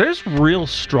there's real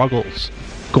struggles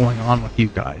going on with you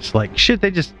guys. Like, shit,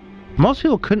 most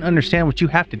people couldn't understand what you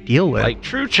have to deal with. Like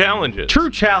true challenges. True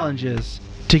challenges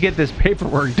to get this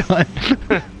paperwork done.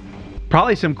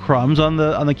 Probably some crumbs on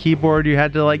the keyboard you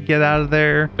had to get out of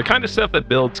there. The kind of stuff that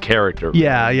builds character.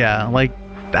 Yeah. Like,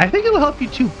 I think it'll help you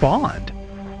two bond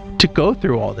to go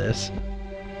through all this.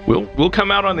 We'll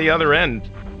come out on the other end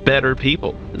better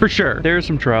people. For sure. There are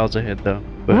some trials ahead, though.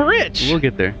 But Rich! We'll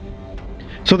get there.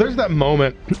 So there's that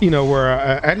moment, where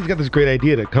Addie's got this great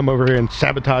idea to come over here and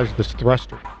sabotage this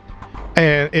thruster.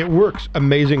 And it works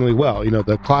amazingly well.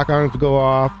 The clock arms go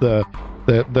off, the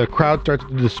crowd starts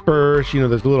to disperse,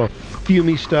 there's a little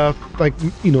fumey stuff,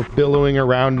 billowing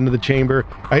around into the chamber.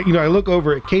 I look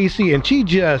over at Casey, and she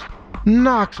just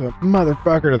knocks a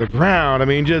motherfucker to the ground. I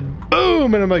mean, just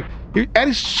boom! And I'm like,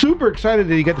 Addie's super excited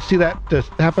that he got to see that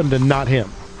happen to not him.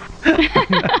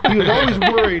 He was always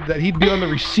worried that he'd be on the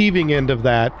receiving end of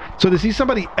that. So to see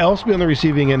somebody else be on the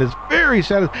receiving end is very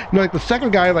sad. The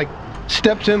second guy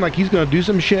steps in like he's gonna do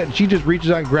some shit, and she just reaches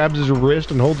out and grabs his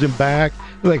wrist and holds him back.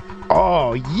 Like,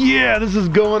 oh yeah, this is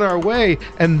going our way.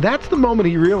 And that's the moment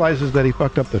he realizes that he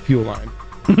fucked up the fuel line.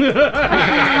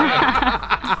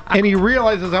 And he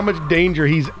realizes how much danger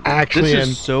he's actually in. This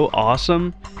is so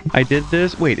awesome. I did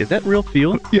this. Wait, is that real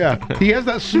fuel? Yeah. He has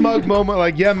that smug moment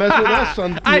mess with us,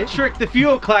 son. I tricked the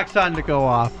fuel klaxon to go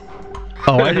off.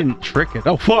 Oh, I didn't trick it.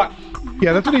 Oh, fuck.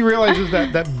 Yeah, that's when he realizes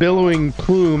that billowing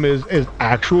plume is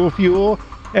actual fuel.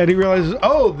 And he realizes,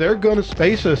 they're going to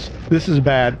space us. This is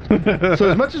bad. So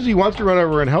as much as he wants to run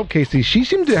over and help Casey, she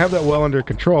seems to have that well under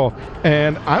control.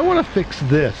 And I want to fix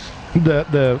this.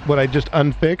 What I just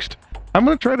unfixed. I'm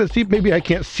going to try to see if maybe I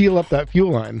can't seal up that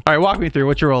fuel line. All right, walk me through.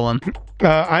 What you rolling?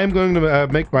 I'm going to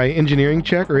make my engineering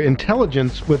check, or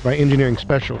intelligence with my engineering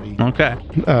specialty. Okay.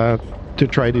 To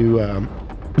try to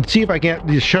see if I can't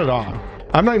just shut it off.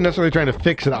 I'm not necessarily trying to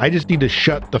fix it. I just need to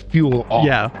shut the fuel off.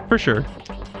 Yeah, for sure.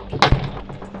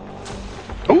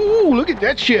 Ooh, look at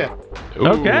that shit. Ooh.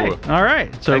 Okay. All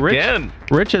right. So Again.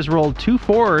 Rich has rolled 2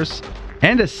 4s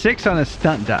and a 6 on a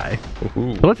stunt die.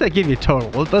 Ooh. So what's that give you total?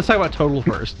 Let's talk about total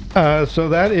first. So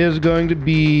that is going to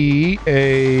be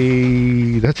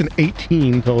that's an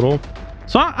 18 total.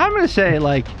 So I'm going to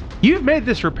say, you've made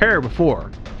this repair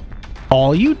before.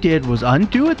 All you did was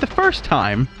undo it the first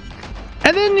time,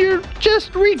 and then you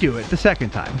just redo it the second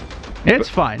time. It's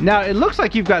fine. Now, it looks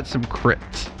like you've got some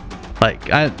crits.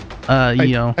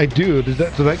 I do.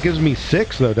 So that gives me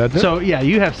 6, though, doesn't it? So, yeah,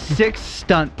 you have 6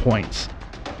 stunt points.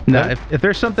 Now, if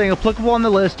there's something applicable on the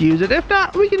list, use it. If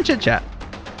not, we can chit-chat.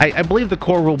 I believe the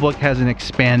core rulebook has an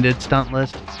expanded stunt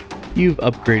list. You've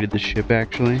upgraded the ship,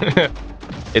 actually.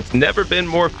 It's never been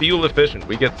more fuel efficient.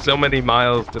 We get so many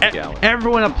miles to the gallon.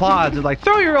 Everyone applauds. They're like,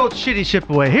 throw your old shitty ship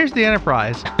away. Here's the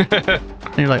Enterprise.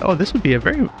 And you're like, this would be a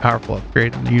very powerful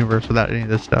upgrade in the universe without any of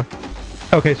this stuff.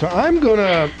 Okay, so I'm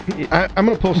gonna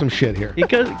pull some shit here. It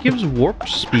gives warp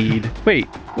speed. Wait,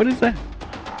 what is that?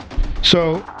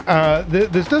 So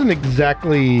this doesn't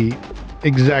exactly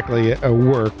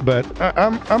work, but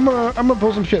I'm gonna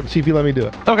pull some shit and see if you let me do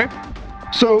it. Okay.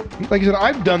 So, like I said,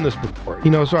 I've done this before,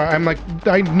 so I'm like,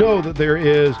 I know that there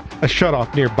is a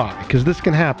shutoff nearby, because this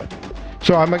can happen.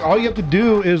 So I'm like, all you have to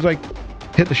do is, like,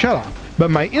 hit the shutoff.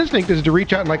 But my instinct is to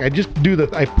reach out and, like,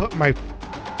 I put my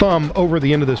thumb over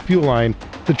the end of this fuel line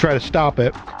to try to stop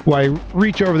it, while I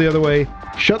reach over the other way,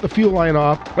 shut the fuel line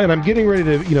off, and I'm getting ready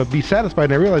to, be satisfied,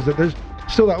 and I realize that there's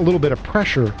still that little bit of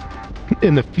pressure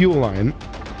in the fuel line.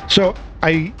 So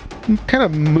I kind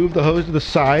of move the hose to the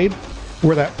side,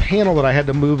 where that panel that I had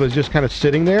to move is just kind of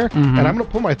sitting there, and I'm going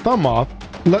to pull my thumb off,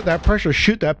 let that pressure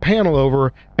shoot that panel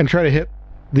over, and try to hit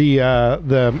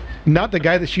the not the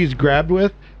guy that she's grabbed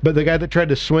with, but the guy that tried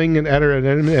to swing and at her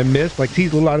and missed, like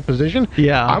he's a little out of position.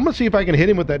 Yeah. I'm going to see if I can hit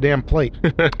him with that damn plate.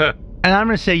 And I'm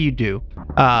going to say you do,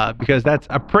 because that's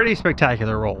a pretty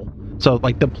spectacular roll. So,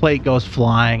 like, the plate goes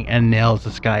flying and nails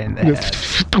this guy in the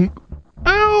head.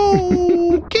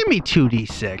 Oh, give me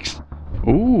 2d6.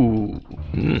 Ooh.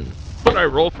 What I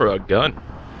roll for a gun?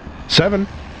 7.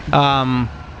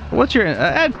 What's your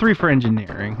add 3 for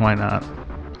engineering? Why not?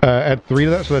 Add 3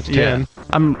 to that, so that's 10.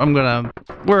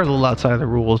 We're a little outside of the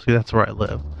rules, because that's where I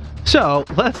live. So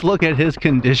let's look at his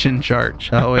condition chart,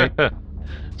 shall we?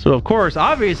 So of course,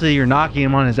 obviously, you're knocking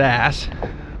him on his ass.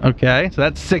 Okay, so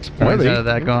that's 6 points out of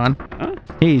that gone.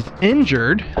 He's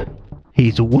injured.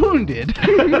 He's wounded.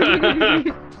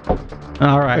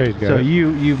 All right, so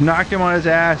you've knocked him on his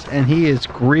ass, and he is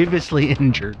grievously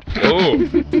injured. Oh.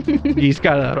 He's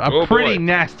got a pretty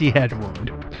nasty head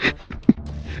wound.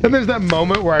 And there's that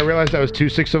moment where I realized I was too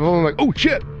successful. I'm like, oh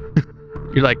shit!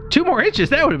 You're like, 2 more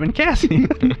inches, that would have been Cassie.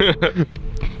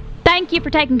 Thank you for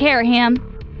taking care of him.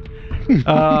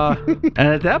 And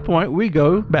at that point, we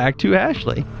go back to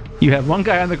Ashley. You have one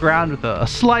guy on the ground with a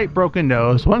slight broken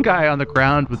nose, one guy on the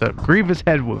ground with a grievous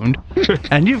head wound,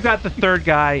 and you've got the third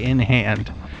guy in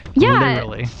hand. Yeah.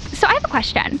 Literally. So I have a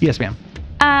question. Yes, ma'am.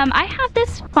 I have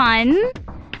this fun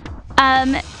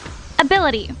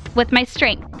ability with my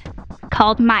strength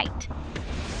called Might.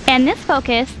 And this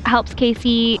focus helps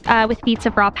Casey with feats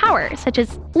of raw power, such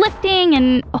as lifting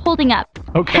and holding up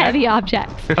heavy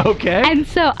objects. Okay. And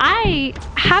so I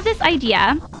have this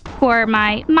idea for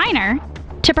my minor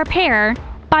to prepare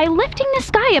by lifting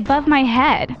this guy above my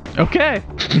head. Okay.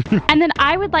 And then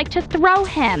I would like to throw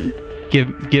him. Give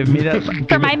me that.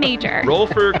 For my major. Roll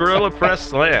for a gorilla press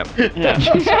slam. Yeah.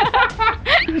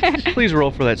 Please roll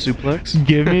for that suplex.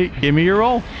 Give me your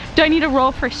roll. Do I need to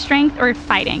roll for strength or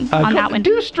fighting on that one?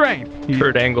 Do strength.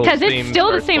 Kurt Angle's Because it's theme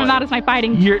still the starts same playing. amount as my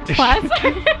fighting plus.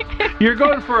 You're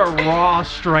going for a raw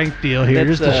strength deal here,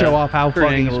 just to show off how Kurt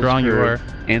fucking Angle's strong you her are.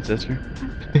 Ancestor.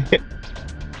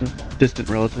 Distant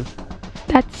relative.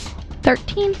 That's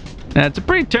 13. That's a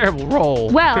pretty terrible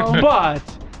roll. Well. But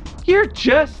you're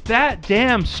just that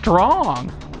damn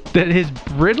strong that his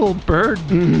brittle bird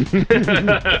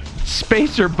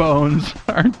spacer bones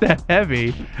aren't that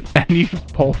heavy, and you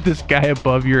pulled this guy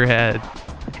above your head.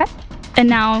 Okay. And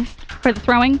now for the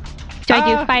throwing, do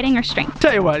I do fighting or strength?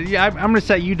 Tell you what, yeah, I'm going to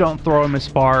say you don't throw him as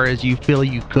far as you feel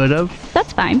you could have,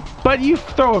 That's fine. but you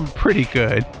throw him pretty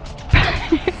good.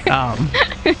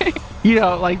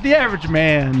 Like the average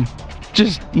man,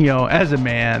 just, as a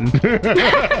man,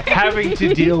 having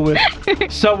to deal with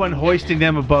someone hoisting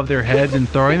them above their heads and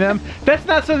throwing them, that's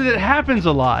not something that happens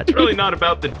a lot. It's really not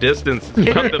about the distance.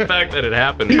 It's about the fact that it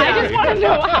happened. I just want to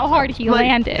know how hard he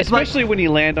landed. Especially when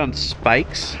you land on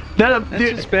spikes. That's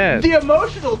just bad. The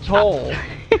emotional toll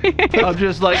of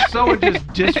just like someone just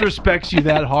disrespects you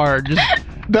that hard. Just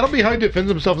That'll be how he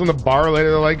defends himself in the bar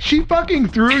later. They're like, she fucking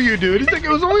threw you, dude. He's like, it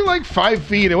was only like 5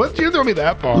 feet. And what, you throw me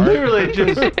that far? literally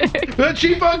just But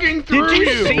she fucking threw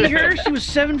you. See her? She was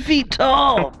 7 feet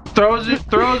tall. throws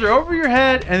her over your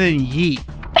head and then yeet.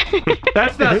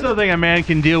 That's not something a man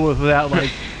can deal with without like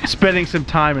spending some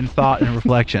time and thought and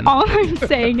reflection. All I'm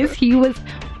saying is he was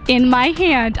in my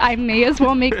hand. I may as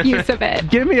well make use of it.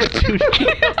 Give me a 2.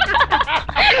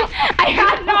 I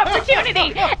had an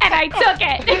opportunity and I took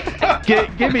it.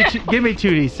 Give me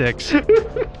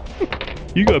 2d6.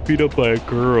 You got beat up by a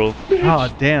girl.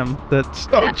 Oh damn, that's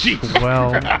Jesus.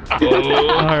 well. Oh.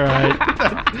 All right.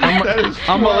 That is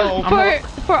 12.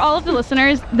 For all of the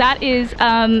listeners, that is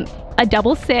a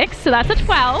double 6, so that's a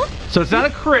 12. So it's not a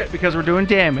crit because we're doing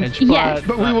damage. But Yes.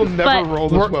 But we will never roll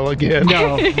this well again.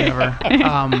 No, never.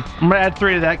 I'm gonna add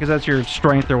 3 to that because that's your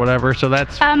strength or whatever. So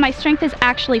that's. My strength is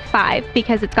actually 5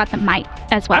 because it's got the might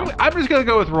as well. I'm just gonna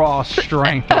go with raw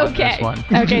strength on Okay. this one.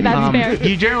 Okay, that's fair.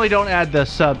 You generally don't add the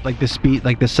speed,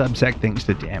 like the subsect things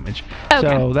to damage. Okay.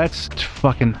 So that's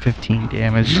fucking 15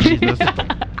 damage. Jesus.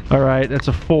 All right, that's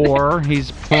a 4.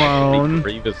 He's prone.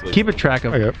 Grievously. Keep a track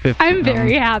of Okay. 50. I'm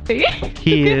very happy.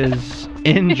 He is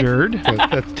injured.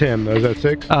 That's 10. Is that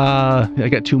 6? I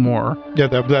got 2 more. Yeah,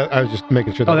 I was just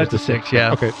making sure. Oh, that that's a 6,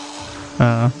 yeah. Okay,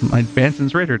 My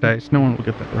Banson's Raider dice. No one will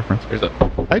get that reference. There's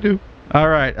a. I do. All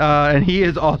right, and he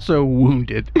is also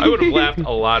wounded. I would have laughed a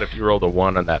lot if you rolled a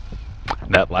 1 on that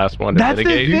last one to That's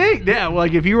mitigate. the thing. Yeah, well,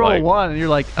 like if you roll Like- a 1 and you're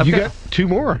like, You got 2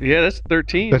 more. Yeah, that's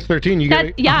 13. That's 13. You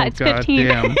got Yeah, Oh, it's God 15.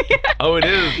 damn. Oh, it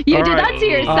is. You All did right. that to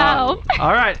yourself.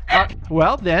 All right.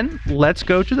 Well, then let's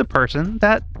go to the person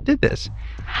that did this.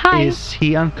 Hi. Is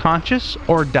he unconscious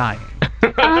or dying?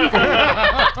 Yeah.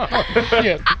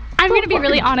 I'm going to be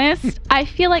really honest. I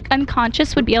feel like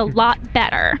unconscious would be a lot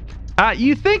better.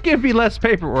 You think it'd be less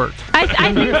paperwork? I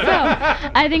think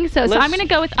so. I think so. So Less I'm going to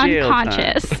go with jail time.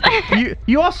 unconscious.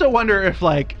 You also wonder if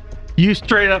like you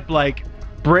straight up like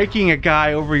breaking a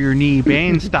guy over your knee,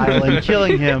 Bane style, and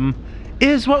killing him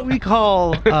is what we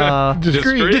call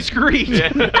discreet.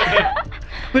 Yeah.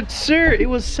 But sir, it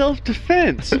was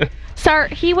self-defense. Sir,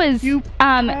 he was You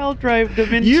pile drived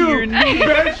him into your You knee.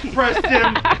 bench pressed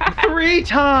him 3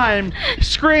 times,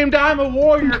 screamed, "I'm a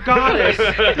warrior goddess,"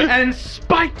 and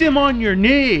spiked him on your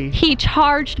knee. he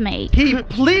charged me. He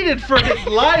pleaded for his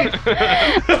life.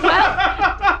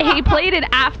 He played it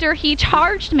after he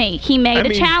charged me. He made I a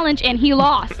mean- challenge and he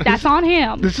lost. That's on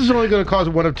him. This is only going to cause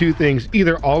one of 2 things.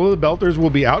 Either all of the belters will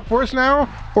be out for us now,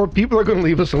 or people are going to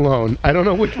leave us alone. I don't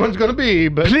know which one's going to be,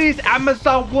 but Please,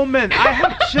 Amazon woman, I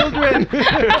have children.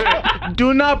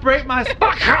 Do not break my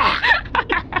spine.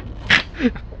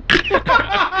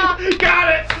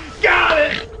 Got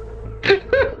it.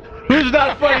 Who's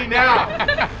not funny now?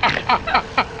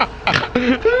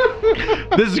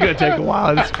 This is gonna take a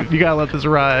while. You gotta let this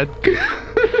ride.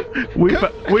 We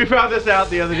found this out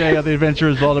the other day on the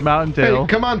Adventures of the Mountain hey, Tale.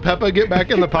 come on, Peppa, get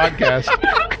back in the podcast.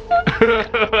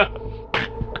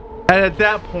 And at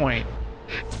that point,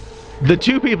 the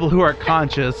 2 people who are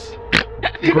conscious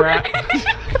grab.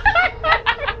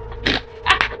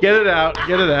 Get it out.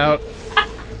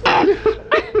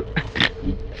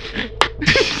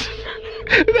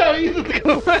 No, he's just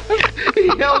going to He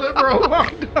held it for a long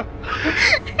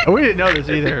time. We didn't know this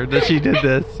either, that she did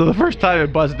this. So the first time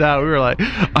it buzzed out, we were like,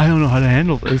 I don't know how to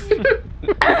handle this.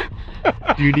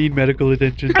 Do you need medical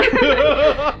attention?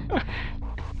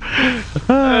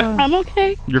 I'm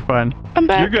okay. You're fine. I'm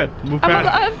back. You're good. Move I'm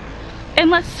past. alive.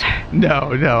 Unless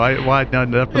No,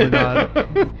 definitely not.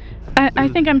 I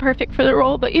think I'm perfect for the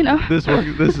role, but you know. This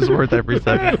is worth every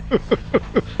second.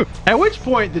 At which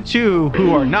point, the 2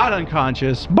 who are not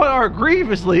unconscious but are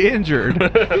grievously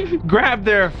injured grab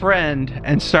their friend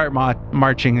and start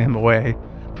marching him away.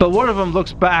 But one of them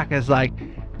looks back as like,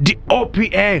 "The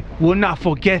OPA will not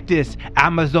forget this,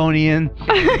 Amazonian."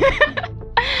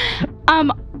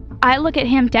 I look at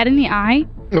him dead in the eye.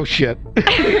 Oh, shit. In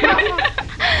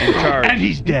charge. And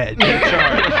he's dead.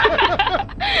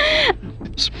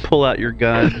 Just pull out your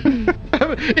gun.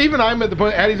 Even I'm at the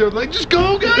point, Addie's over like, just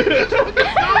go, guys. Just fucking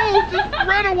go. Just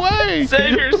run away.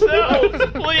 Save yourselves,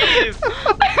 please.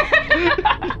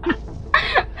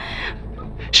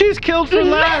 She's killed for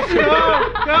last.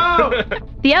 Go.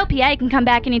 The LPA can come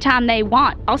back anytime they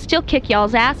want. I'll still kick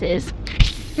y'all's asses.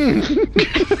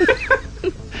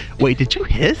 Wait, did you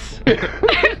hiss?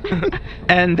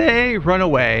 And they run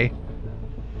away,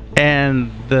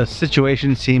 and the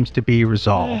situation seems to be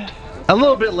resolved. A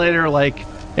little bit later, like,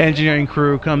 engineering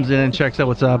crew comes in and checks out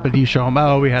what's up, and you show them,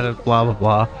 oh, we had a blah, blah,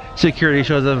 blah. Security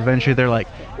shows up eventually. They're like,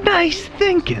 nice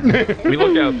thinking. We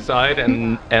look outside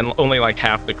and only like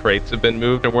half the crates have been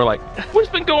moved, and we're like, what's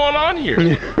been going on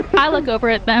here? I look over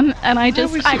at them and I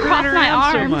cross my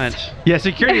arms. so much. Yeah,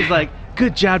 security's like,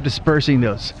 good job dispersing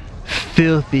those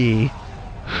filthy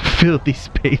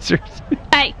spacers.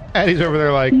 Hey, Addie's over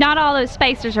there like, not all those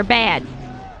spacers are bad.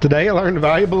 today I learned a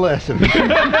valuable lesson.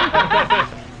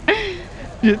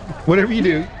 Whatever you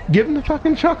do, give him the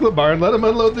fucking chocolate bar and let him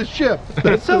unload the ship.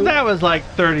 So that was like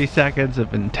 30 seconds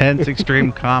of intense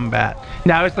extreme combat.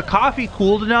 Now, is the coffee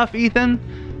cooled enough,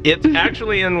 Ethan? It's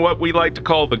actually in what we like to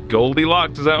call the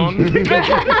Goldilocks zone.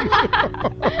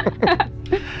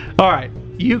 All right.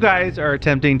 You guys are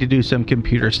attempting to do some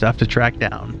computer stuff to track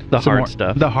down The some hard more-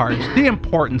 stuff. the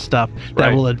important stuff that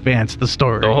Right. will advance the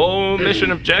story. The whole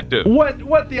mission objective.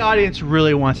 What the audience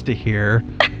really wants to hear,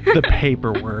 the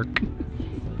paperwork.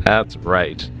 That's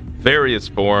right. Various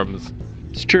forms.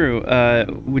 It's true.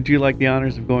 Would you like the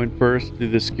honors of going first through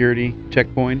the security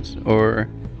checkpoints, or?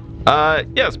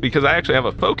 Yes, because I actually have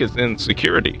a focus in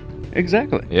security.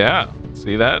 Exactly. Yeah.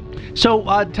 See that? So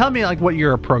tell me like what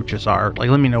your approaches are. Like,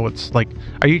 let me know what's like.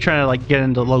 Are you trying to like get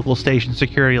into local station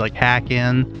security, like hack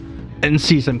in? and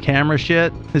see some camera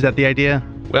shit. Is that the idea?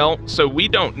 Well, so we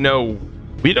don't know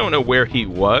where he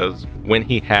was when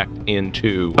he hacked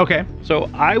into. Okay. So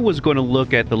I was going to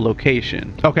look at the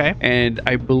location. Okay. And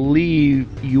I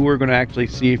believe you were going to actually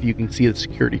see if you can see the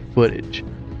security footage.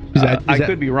 I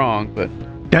could be wrong, but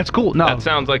that's cool. No, that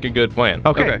sounds like a good plan.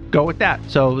 Okay. Go with that.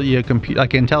 So you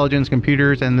like intelligence,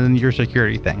 computers, and then your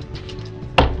security thing.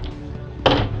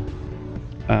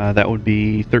 That would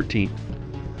be 13.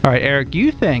 All right, Eric. Do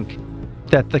you think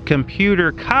that the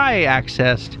computer Kai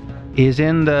accessed is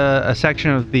in a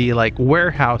section of the like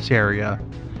warehouse area,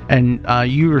 and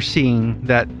you were seeing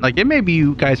that like it maybe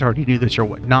you guys already knew this or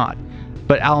whatnot,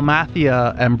 but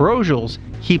Almathia Ambrosials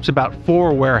keeps about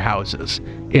 4 warehouses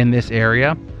in this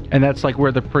area, and that's like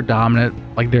where the predominant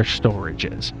like their storage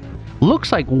is.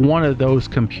 Looks like one of those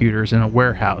computers in a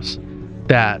warehouse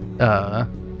that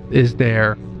is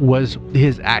there was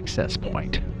his access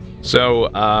point. So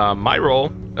my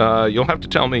role, you'll have to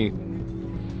tell me.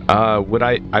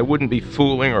 I wouldn't be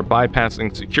fooling or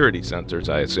bypassing security sensors,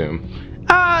 I assume.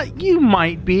 You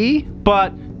might be,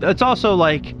 but it's also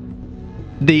like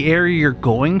the area you're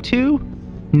going to,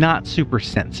 not super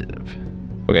sensitive.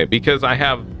 Okay, because I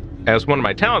have, as one of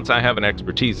my talents, I have an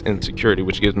expertise in security,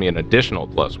 which gives me an additional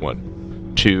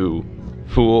 +1 to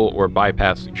fool or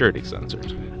bypass security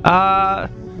sensors.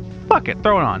 Fuck it,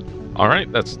 throw it on. All right,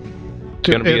 that's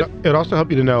gonna be It'd also help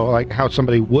you to know like how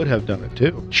somebody would have done it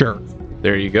too. Sure.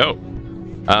 There you go.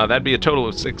 That'd be a total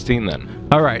of 16 then.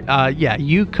 All right. Yeah,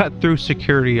 you cut through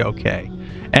security okay.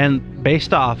 And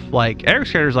based off, like,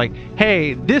 Eric's character's like,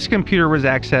 hey, this computer was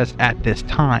accessed at this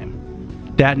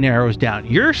time. That narrows down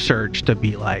your search to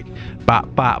be like,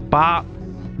 bop, bop, bop,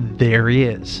 there he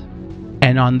is.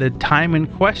 And on the time in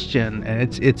question, and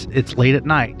it's late at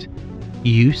night,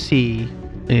 you see,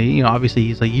 you know, obviously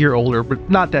he's a year older,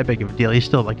 but not that big of a deal. He's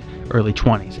still like early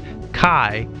 20s.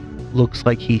 Kai looks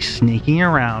like he's sneaking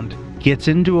around, gets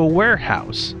into a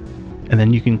warehouse, and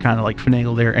then you can kind of like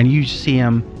finagle there, and you see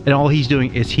him, and all he's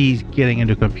doing is he's getting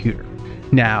into a computer.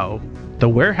 Now, the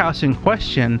warehouse in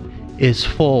question is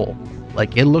full.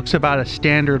 Like, it looks about a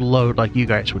standard load like you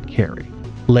guys would carry.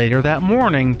 Later that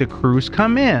morning, the crews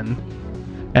come in,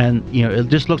 and, you know, it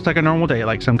just looks like a normal day.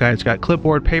 Like, some guy's got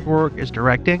clipboard, paperwork, is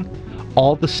directing.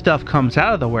 All the stuff comes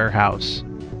out of the warehouse,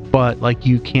 but, like,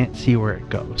 you can't see where it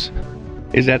goes.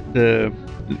 Is that the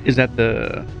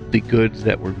goods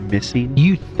that were missing?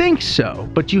 You think so,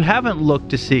 but you haven't looked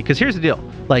to see, because here's the deal,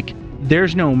 like,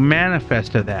 there's no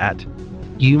manifest of that.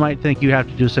 You might think you have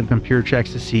to do some computer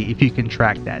checks to see if you can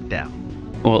track that down.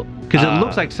 Well, because it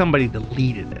looks like somebody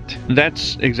deleted it.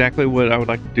 That's exactly what I would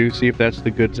like to do, see if that's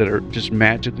the goods that are just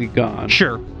magically gone.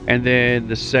 Sure. And then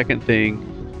the second thing,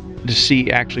 to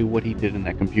see actually what he did in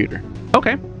that computer.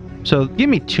 Okay. So give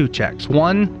me 2 checks.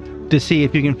 One, to see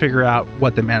if you can figure out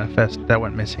what the manifest that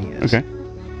went missing is. Okay.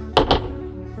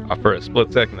 For a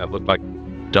split second, that looked like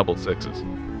double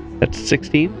 6s. That's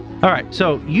 16. All right.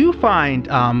 So you find,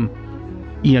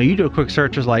 you know, you do a quick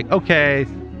search. Is like, okay,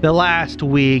 the last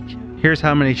week, here's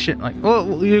how many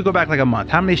well, you go back like a month.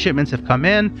 How many shipments have come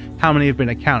in? How many have been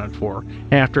accounted for?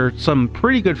 And after some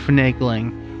pretty good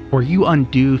finagling, where you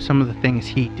undo some of the things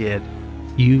he did,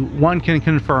 one can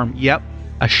confirm, yep,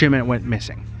 a shipment went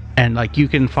missing. And like you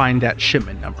can find that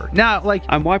shipment number. Now, like,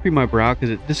 I'm wiping my brow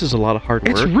because this is a lot of hard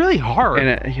work. It's really hard.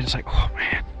 And you're just like, oh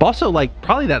man. Also, like,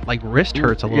 probably that like wrist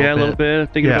hurts a little bit. Yeah, a little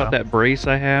bit. Thinking about that brace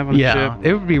I have on the ship.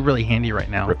 It would be really handy right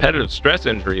now. Repetitive stress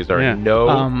injuries are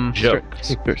no joke.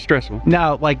 Stressful.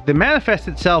 Now, like, the manifest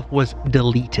itself was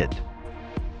deleted,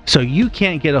 so you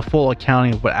can't get a full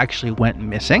accounting of what actually went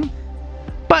missing,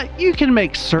 but you can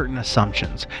make certain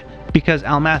assumptions because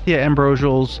Almathia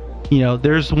Ambrosials, you know,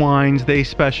 there's wines they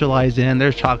specialize in,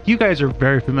 there's chocolate. You guys are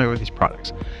very familiar with these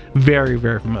products. Very,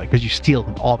 very familiar because you steal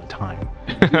them all the time.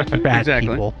 Bad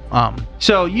people.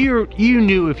 So you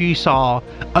knew if you saw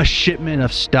a shipment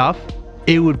of stuff,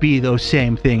 it would be those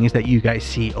same things that you guys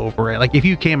see over it. Like if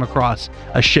you came across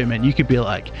a shipment, you could be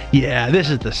like, yeah, this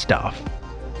is the stuff.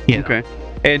 You know? Okay.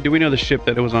 And do we know the ship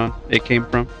that it was on? It came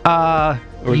from? Or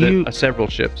was it several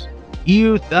ships?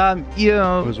 You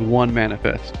know, it was one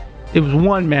manifest. It was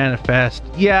one manifest.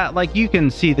 Yeah, like you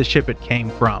can see the ship it came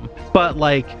from, but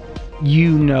like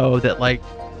you know that like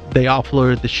they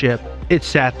offloaded the ship. It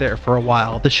sat there for a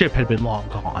while. The ship had been long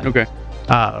gone. Okay.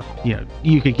 You know,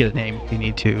 you could get a name if you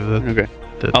need to. Okay.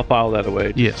 I'll file that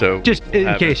away. Yeah. So just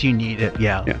in case you need it.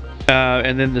 Yeah. Yeah.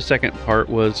 And then the second part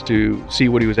was to see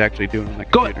what he was actually doing on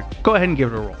that computer. Go ahead and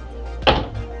give it a roll.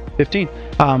 15.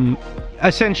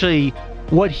 Essentially,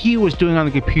 what he was doing on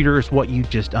the computer is what you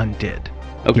just undid.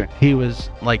 Okay. He was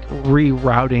like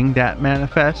rerouting that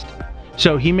manifest,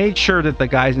 So he made sure that the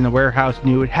guys in the warehouse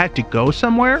knew it had to go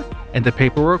somewhere, and the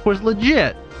paperwork was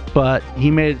legit. But he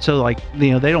made it so, like, they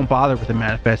don't bother with the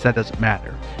manifest. That doesn't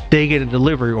matter. They get a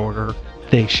delivery order,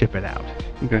 they ship it out.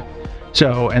 Okay.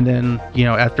 So, and then,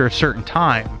 after a certain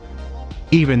time,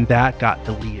 even that got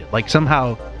deleted. Like,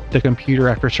 somehow the computer,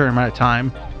 after a certain amount of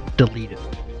time, deleted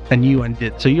it. And you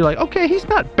undid. So you're like, okay, he's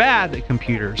not bad at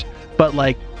computers. But,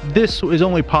 like, this is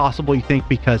only possible, you think,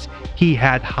 because he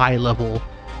had high-level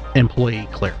employee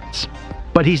clearance.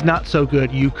 But he's not so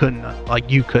good, you couldn't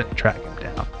track him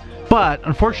down. But,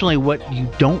 unfortunately, what you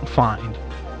don't find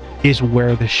is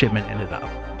where the shipment ended up.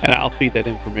 And I'll feed that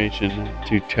information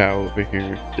to Chow over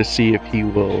here to see if he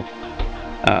will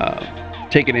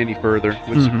take it any further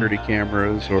with security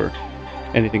cameras or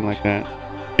anything like that.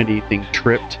 Anything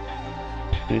tripped,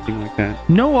 anything like that.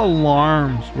 No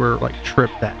alarms were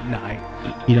tripped that night.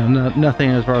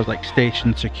 Nothing as far as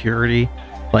station security.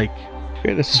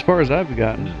 Okay, that's as far as I've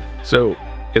gotten. So,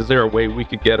 is there a way we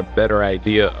could get a better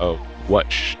idea of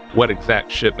what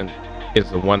exact shipment is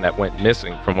the one that went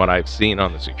missing from what I've seen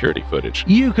on the security footage?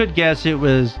 You could guess it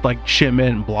was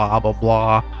shipment, blah blah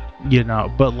blah, but you're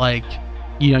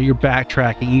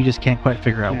backtracking. You just can't quite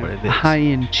figure out what it is.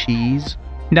 High-end cheese.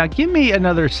 Now give me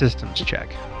another systems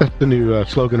check. That's the new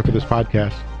slogan for this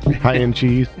podcast. High-end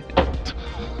cheese.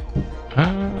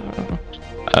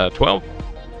 12.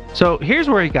 So here's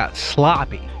where he got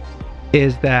sloppy,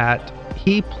 is that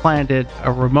he planted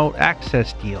a remote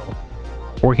access deal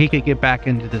where he could get back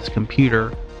into this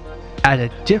computer at a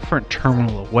different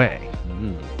terminal away.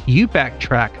 You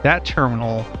backtrack that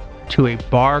terminal to a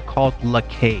bar called La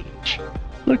Cage.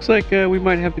 Looks like we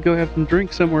might have to go have some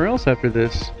drinks somewhere else after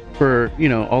this for,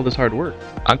 all this hard work.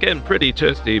 I'm getting pretty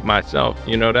thirsty myself,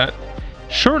 you know that?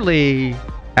 Shortly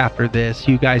after this,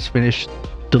 you guys finish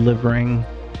delivering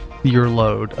your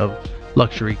load of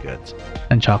luxury goods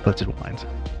and chocolates and wines.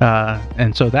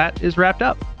 And so that is wrapped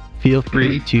up. Feel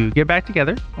free to get back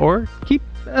together or keep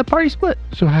a party split.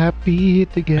 So happy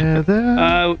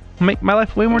together. Make my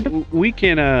life way more difficult. We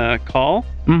can call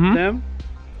them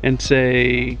and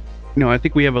say, I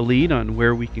think we have a lead on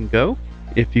where we can go.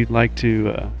 If you'd like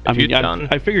to,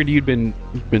 I figured you'd been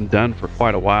done for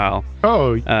quite a while.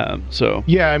 Oh, so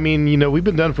yeah. We've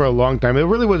been done for a long time. There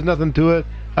really was nothing to it.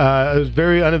 It was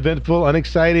very uneventful,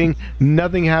 unexciting.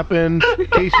 Nothing happened.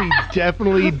 Casey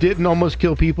definitely didn't almost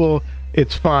kill people.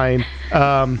 It's fine.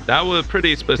 That was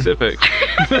pretty specific.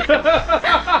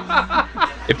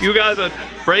 If you guys are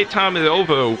break time is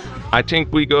over, I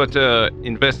think we got to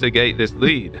investigate this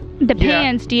lead.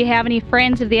 Depends. Do you have any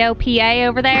friends of the OPA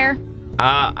over there?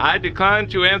 I decline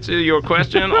to answer your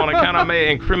question on account I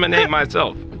may incriminate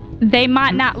myself. They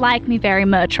might not like me very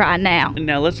much right now.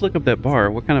 Now let's look up that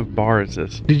bar. What kind of bar is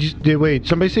this? Wait,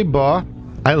 somebody say bar?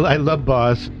 I love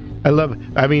bars.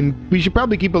 We should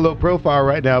probably keep a low profile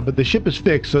right now, but the ship is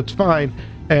fixed, so it's fine.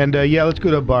 And let's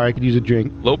go to a bar. I could use a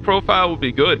drink. Low profile would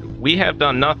be good. We have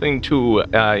done nothing to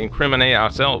incriminate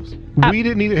ourselves. We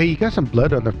didn't either. Hey, you got some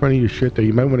blood on the front of your shirt there.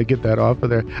 You might want to get that off of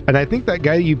there. And I think that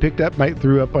guy you picked up might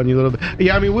threw up on you a little bit.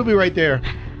 Yeah, we'll be right there.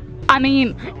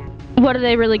 What are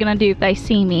they really going to do if they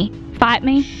see me? Fight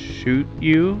me? Shoot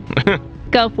you?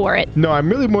 Go for it. No, I'm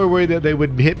really more worried that they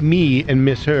would hit me and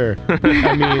miss her.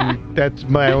 That's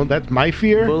my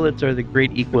fear. Bullets are the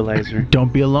great equalizer.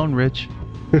 Don't be alone, Rich.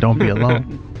 Don't be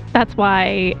alone. That's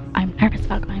why I'm nervous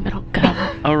about going, but I'll go.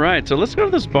 All right, so let's go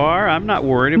to this bar. I'm not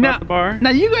worried about the bar. Now,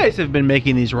 you guys have been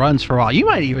making these runs for a while. You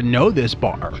might even know this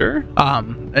bar. Sure.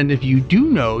 And if you do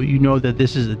know, you know that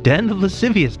this is a den of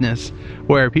lasciviousness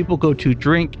where people go to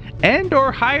drink and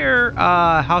or hire,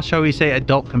 how shall we say,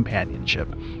 adult companionship.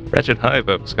 Wretched hive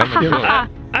of scum.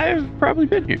 I've probably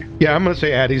been here. Yeah, I'm going to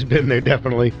say Addie's been there,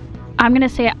 definitely. I'm going to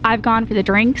say I've gone for the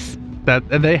drinks.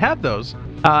 And they have those.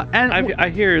 And I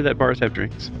hear that bars have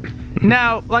drinks.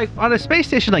 Now, on a space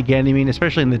station like Ganymede,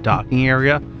 especially in the docking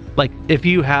area, if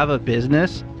you have a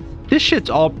business, this shit's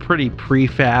all pretty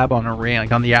prefab on a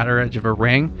ring, on the outer edge of a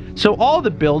ring. So all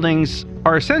the buildings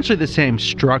are essentially the same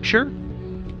structure.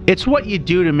 It's what you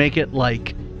do to make it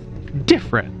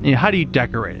different. How do you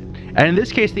decorate it? And in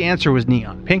this case, the answer was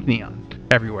neon, pink neon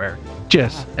everywhere.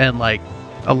 And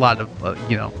a lot of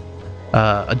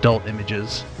adult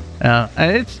images.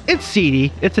 And it's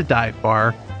seedy. It's a dive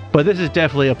bar, but this is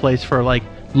definitely a place for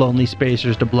lonely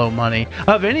spacers to blow money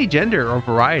of any gender or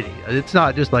variety. It's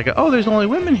not just there's only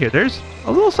women here. There's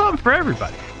a little something for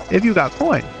everybody if you got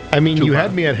coin. You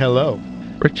had me at hello.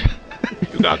 Rich.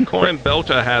 You got corn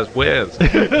belter has whiz.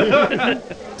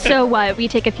 So what? We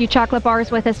take a few chocolate bars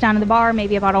with us down to the bar,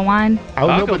 maybe a bottle of wine.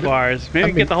 Chocolate bars.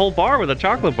 Maybe we get the whole bar with a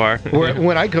chocolate bar.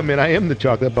 When I come in, I am the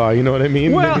chocolate bar. You know what I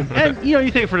mean? Well, and you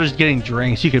think for just getting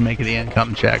drinks, you can make the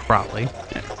income check probably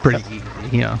pretty easy.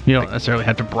 You don't necessarily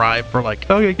have to bribe for like,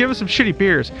 okay, give us some shitty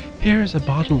beers. Here's a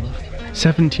bottle of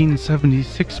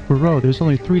 1776 Barreau. There's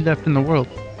only 3 left in the world.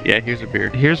 Yeah, here's a beer.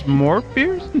 Here's more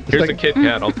beers? Here's a Kit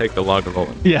Kat. I'll take the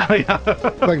Lagavulin. Yeah.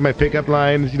 Like my pickup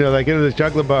lines, like into this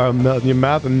chocolate bar, I'll melt in your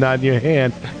mouth and nod in your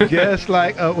hand. Just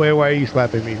like, oh, wait, why are you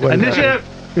slapping me? What is Initiative!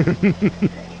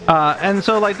 And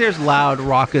so, there's loud,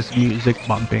 raucous music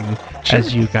bumping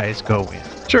as you guys go in.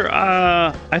 Sure.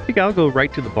 I think I'll go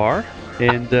right to the bar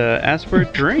and ask for a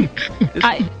drink.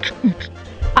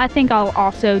 I think I'll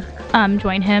also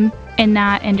join him in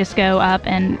that and just go up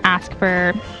and ask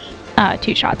for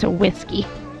 2 shots of whiskey.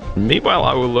 Meanwhile,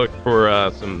 I will look for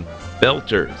some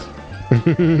belters.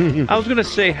 I was going to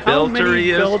say, how many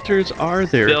belters are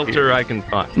there Belter here? I can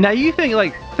find. Now, you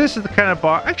think, this is the kind of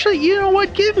bar... Actually, you know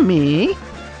what? Give me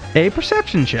a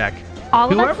perception check. All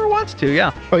of Whoever us? wants to,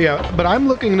 yeah. Oh, yeah, but I'm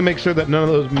looking to make sure that none of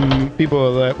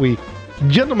those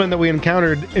gentlemen that we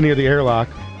encountered near the airlock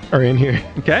are in here.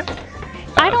 Okay.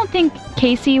 I don't think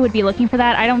Casey would be looking for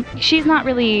that. She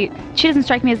doesn't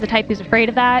strike me as the type who's afraid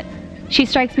of that. She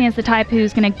strikes me as the type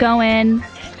who's going to go in,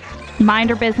 mind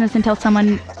her business until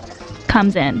someone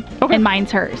comes in and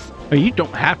minds hers. Well, you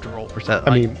don't have to roll for that.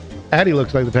 I mean, Addie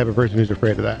looks like the type of person who's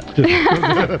afraid of that.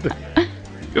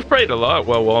 You're afraid a lot,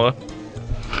 Walla.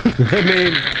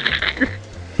 I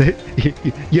mean,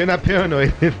 you're not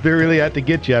paranoid if they're really out to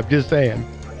get you. I'm just saying.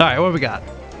 All right, what we got?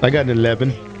 I got an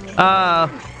 11.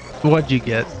 What'd you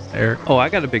get, Eric? Oh, I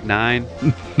got a big 9.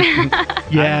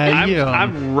 Yeah,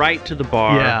 I'm right to the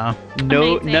bar. Yeah.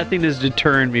 No, Amazing. nothing has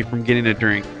deterred me from getting a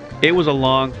drink. It was a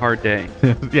long, hard day.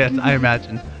 Yes, I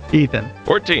imagine. Ethan.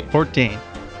 14. 14.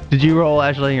 Did you roll,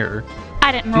 Ashley, or?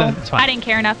 I didn't roll. No, that's fine. I didn't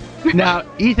care enough. Now,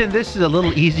 Ethan, this is a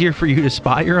little easier for you to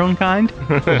spot your own kind.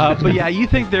 But yeah, you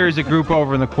think there is a group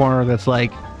over in the corner that's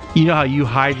like, you know how you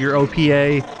hide your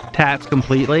OPA tats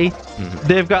completely? Mm-hmm.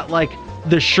 They've got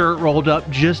the shirt rolled up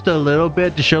just a little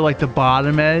bit to show the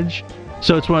bottom edge.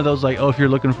 So it's one of those if you're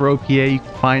looking for OPA, you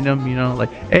can find them,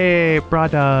 hey,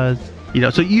 brothers.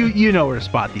 So you know where to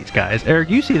spot these guys. Eric,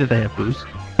 you see that they have booze.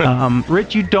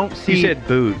 Rich, you don't see... You said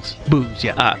booze. Booze,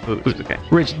 yeah. Ah, booze, okay.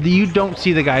 Rich, you don't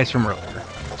see the guys from earlier.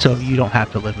 So you don't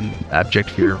have to live in abject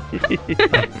fear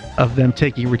of them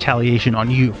taking retaliation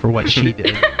on you for what she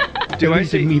did. Do I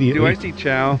see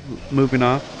Chow moving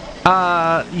off?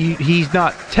 He's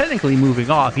not technically moving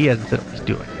off. He hasn't said what he's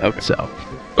doing. Okay. So.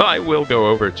 Well, I will go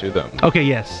over to them. Okay.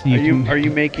 Yes. Are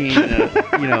you making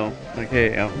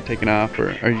hey, I'm taking off,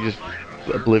 or are you just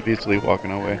obliviously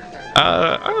walking away?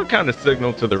 I would kind of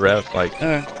signal to the rest,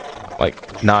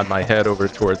 nod my head over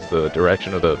towards the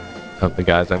direction of the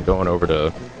guys I'm going over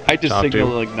to. I just talk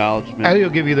signal to. acknowledgement. Addie will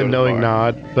give you the knowing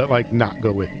nod, but not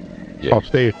go with you. Yeah. I'll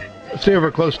stay over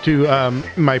close to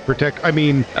my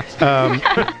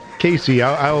Casey.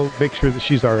 I'll make sure that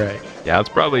she's all right. Yeah, it's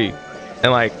probably,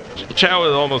 and Chow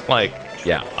is almost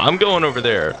yeah, I'm going over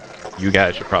there. You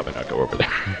guys should probably not go over there.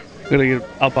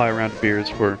 I'll buy a round of beers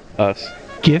for us.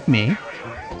 Give me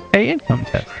a income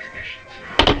test.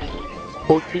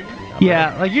 14?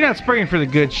 Yeah, you're not springing for the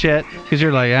good shit because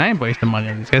you're I ain't wasting money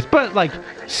on these guys. But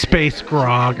space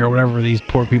grog or whatever these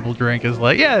poor people drink is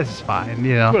yeah, this is fine.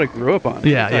 That's what I grew up on.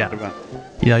 Yeah.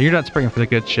 Yeah, you're not springing for the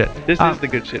good shit. This is the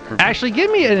good shit for me. Actually, give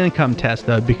me an income test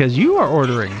though, because you are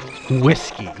ordering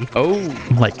whiskey. Oh,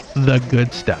 the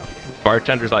good stuff.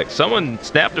 Bartender's someone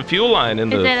snapped a fuel line in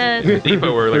the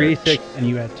depot earlier. 3, 6, and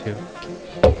you had 2.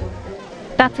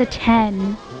 That's a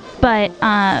 10. But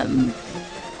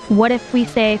what if we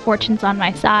say fortune's on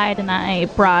my side and I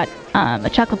brought a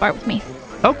chocolate bar with me?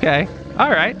 Okay.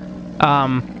 All right.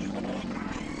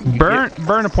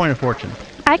 Burn a point of fortune.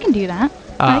 I can do that.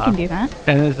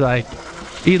 And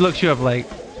it's he looks you up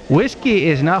whiskey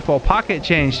is not for pocket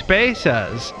change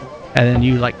spaces. And then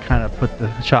you kind of put the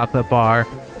chocolate bar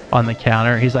on the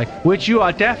counter. He's which you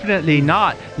are definitely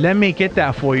not. Let me get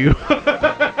that for you.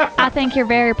 I think you're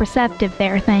very perceptive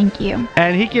there. Thank you.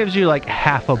 And he gives you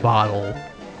half a bottle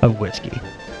of whiskey.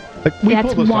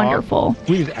 That's wonderful.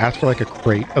 We need to ask for a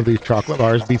crate of these chocolate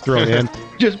bars be thrown in,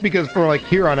 just because for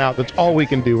here on out, that's all we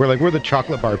can do. We're the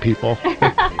chocolate bar people.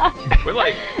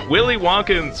 We're Willy Wonka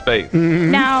in space.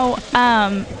 Mm-hmm. Now,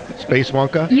 Space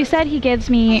Wonka. you said he gives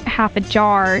me half a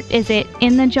jar. Is it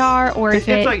in the jar or is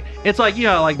it? It's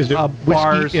Is it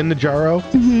bars whiskey in the jarro?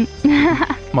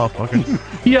 motherfucker.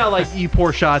 Yeah, like you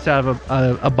pour shots out of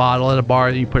a bottle at a bar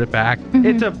and you put it back.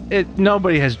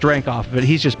 Nobody has drank off of it.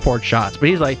 He's just poured shots. But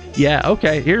he's like, yeah,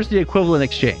 okay, here's the equivalent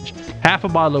exchange. Half a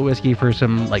bottle of whiskey for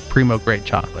some like primo grade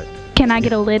chocolate. Can I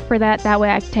get a lid for that? That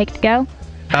way I can take it to go.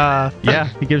 Yeah,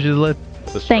 he gives you the lid.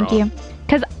 Thank you.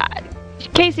 Because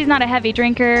Casey's not a heavy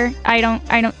drinker. I don't,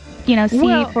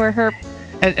 see for her.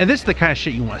 And this is the kind of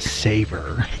shit you want to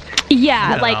savor.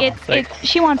 Yeah,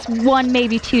 she wants 1,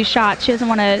 maybe 2 shots. She doesn't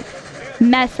want to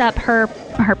mess up her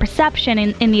perception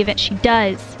in the event she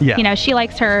does. Yeah. She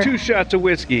likes her 2 shots of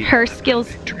whiskey. Her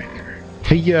skills.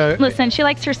 Hey, listen, she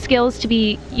likes her skills to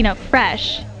be,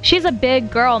 fresh. She's a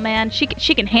big girl, man. She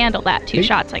can handle that 2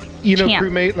 shots like champ.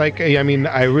 crewmate. Like, I mean,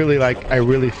 I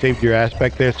really saved your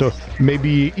aspect there. So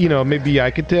maybe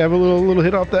I could have a little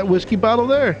hit off that whiskey bottle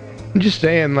there. I'm just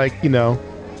saying, like,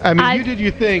 I mean, you did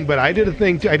your thing, but I did a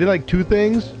thing too. I did like 2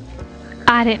 things.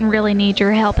 I didn't really need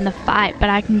your help in the fight, but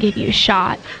I can give you a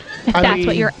shot if that's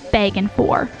what you're begging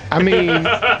for. I mean,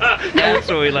 that's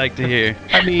what we like to hear.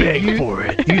 I mean, beg for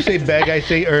it. You say beg, I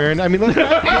say earn. I mean,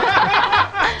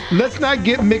 let's not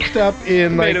get mixed up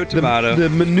in like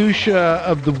the minutia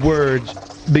of the words.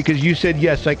 Because you said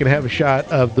yes, I can have a shot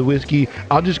of the whiskey.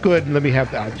 I'll just go ahead and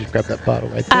I'll just grab that bottle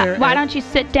right there. Why don't you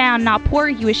sit down and I'll pour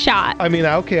you a shot? I mean,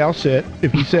 okay, I'll sit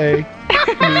if you say.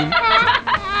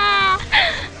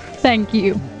 Thank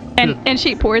you. And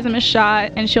she pours him a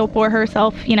shot, and she'll pour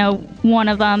herself, one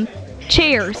of them.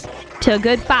 Cheers to a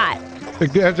good fight.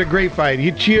 That's a great fight.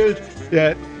 You cheers.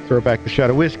 Throw back the shot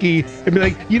of whiskey and be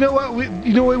like, you know what,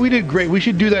 we did great. We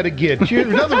should do that again. Cheers,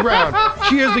 another round.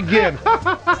 Cheers again.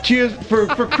 Cheers for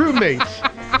crewmates.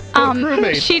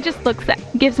 Crewmates. She just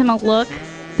gives him a look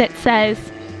that says,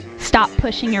 "Stop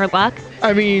pushing your luck."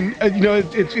 I mean,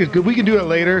 it's good. We can do it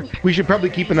later. We should probably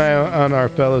keep an eye on our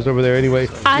fellas over there anyway.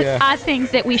 I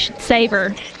think that we should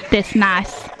savor this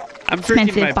nice, I'm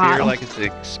expensive drinking my bottle. beer like it's an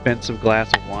expensive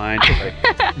glass of wine.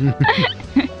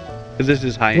 Because this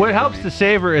is high. What helps to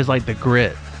savor is like the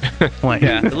grit. Like,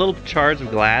 yeah, the little shards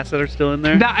of glass that are still in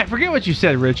there. Now, I forget what you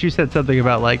said, Rich. You said something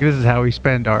about like this is how we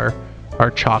spend our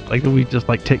chocolate. Like we just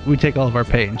like take all of our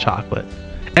pay in chocolate.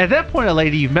 At that point, a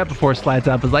lady you've met before slides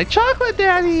up and is like, "Chocolate,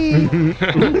 Daddy!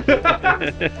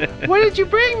 What did you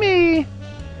bring me?"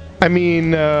 I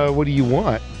mean, what do you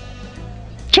want?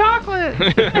 Chocolate!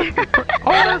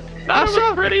 Or I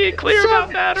was pretty clear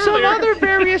about that earlier. Some other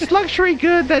various luxury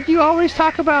good that you always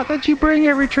talk about that you bring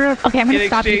every trip. Okay, I'm going to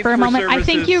stop you for a moment. I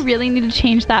think you really need to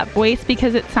change that voice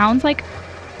because it sounds like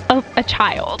a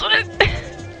child.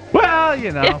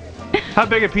 Well, how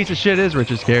big a piece of shit is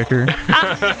Rich's character?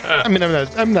 I mean,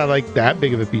 I'm not like that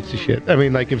big of a piece of shit. I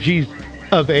mean, like if she's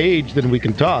of age, then we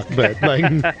can talk. But like,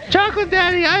 Chocolate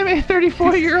Daddy, I'm a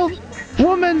 34-year-old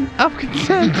woman of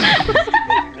consent.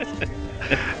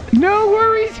 No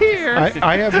worries here.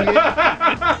 I have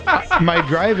my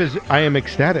drive is I am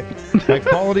ecstatic. My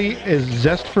quality is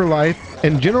zest for life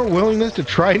and general willingness to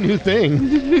try new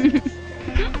things.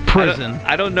 Prison.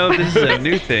 I don't know if this is a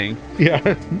new thing.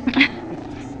 Yeah.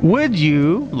 Would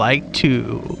you like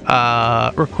to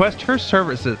request her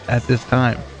services at this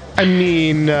time? I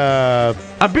mean,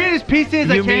 I'm being as PC as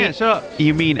I can. Shut up.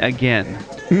 You mean again?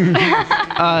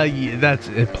 Yeah, that's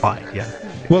implied. Yeah.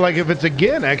 Well, like if it's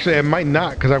again, actually, I might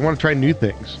not because I want to try new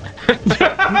things. So,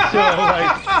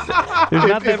 like, there's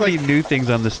not that many new things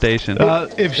on the station.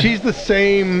 If she's the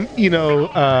same,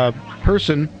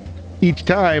 person each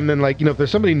time, then like, if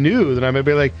there's somebody new, then I might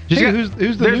be like, hey, who's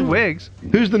the there's new wigs?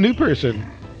 Who's the new person?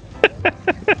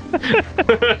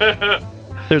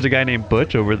 There's a guy named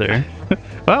Butch over there.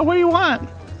 Well, what do you want?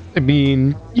 I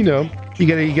mean, you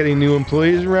got any new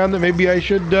employees around that maybe I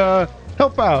should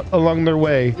help out along their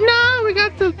way? No, we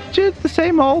got the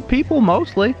same old people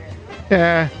mostly.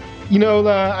 Yeah,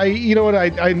 I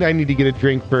need to get a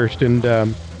drink first, and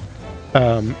yeah.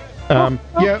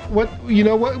 What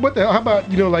the hell? How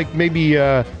about like maybe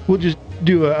we'll just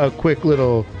do a quick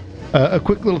little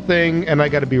thing, and I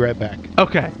got to be right back.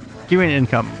 Okay, give me an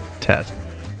income test.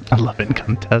 I love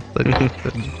income tests. That's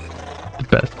the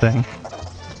best thing.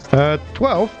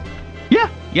 12.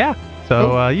 Yeah.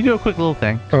 So you do a quick little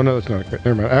thing. Oh no, that's not great.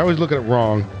 Never mind. I always look at it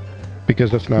wrong because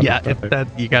that's not. Yeah, it's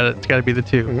got to be the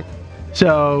 2. Mm-hmm.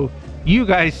 So you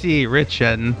guys see Rich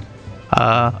and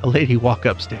a lady walk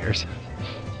upstairs.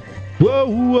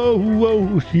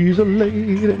 Whoa, she's a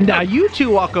lady. Now you 2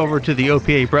 walk over to the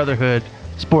OPA Brotherhood,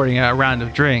 sporting a round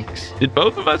of drinks. Did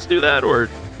both of us do that, or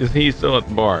is he still at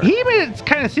the bar? He made it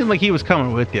kind of seem like he was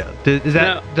coming with you. Did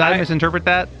I misinterpret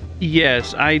that?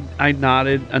 Yes, I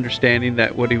nodded, understanding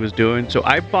that what he was doing. So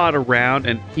I bought a round,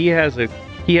 and he has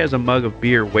a mug of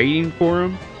beer waiting for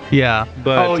him. Yeah.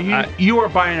 But you were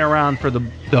buying around for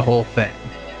the whole thing,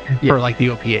 for like the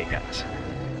OPA guys.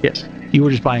 Yes. You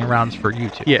were just buying rounds for you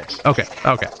two. Yes. Okay.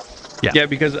 Yeah. Yeah,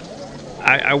 because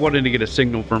I wanted to get a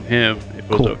signal from him if it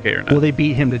was okay or not. Well, they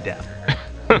beat him to death.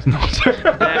 That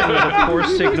was a poor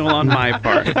signal on my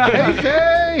part.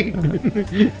 Hey!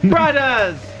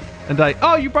 Brothers! And like,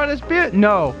 oh, you brought us beer?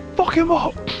 No. Fuck him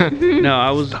up.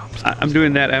 No, I'm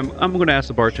doing that. I'm going to ask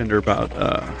the bartender about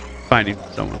finding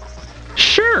someone.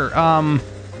 Sure.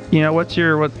 You know, what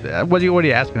are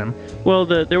you asking him? Well,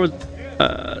 there was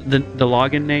the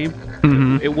login name.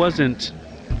 Mm-hmm. It wasn't.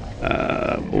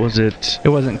 What was it? It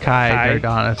wasn't Kai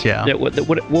Dardanis, yeah. What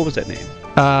was that name?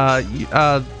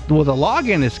 Well, the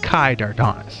login is Kai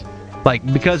Dardanis. Like,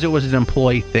 because it was an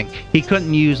employee thing, he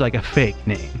couldn't use like a fake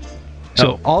name.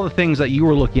 So all the things that you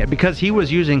were looking at, because he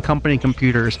was using company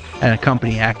computers and a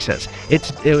company access,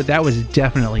 that was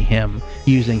definitely him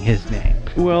using his name.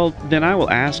 Well, then I will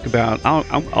ask about.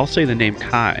 I'll say the name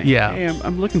Kai. Yeah. Hey,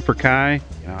 I'm looking for Kai.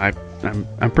 You know,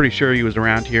 I'm pretty sure he was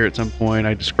around here at some point.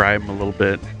 I described him a little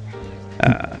bit.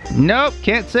 Nope,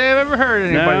 can't say I've ever heard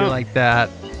anybody like that.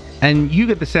 And you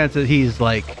get the sense that he's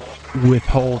like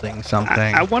withholding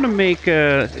something. I want to make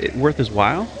it worth his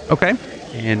while. Okay.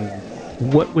 And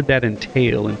what would that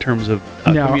entail in terms of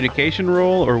a communication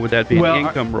role, or would that be an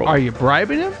income role? Are you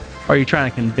bribing him, or are you trying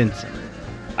to convince him?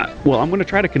 Well, I'm going to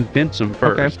try to convince him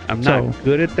first. Okay. I'm not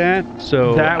good at that,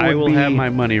 so I will have my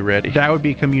money ready. That would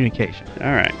be communication.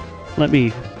 All right. Let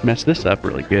me mess this up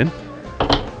really good.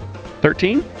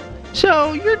 13?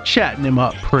 So you're chatting him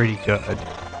up pretty good.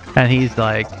 And he's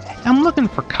like, I'm looking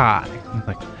for Kai. He's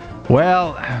like,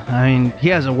 well, I mean, he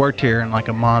hasn't worked here in like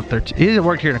a month or two. He hasn't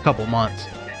worked here in a couple months.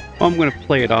 Well, I'm going to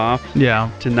play it off.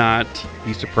 Yeah. To not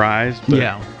be surprised.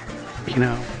 But, you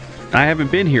know, I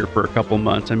haven't been here for a couple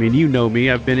months. I mean, you know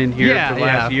me. I've been in here for the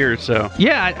last year, so.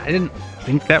 Yeah, I didn't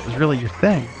think that was really your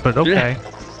thing, but okay.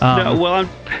 No, well,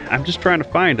 I'm just trying to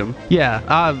find him. Yeah.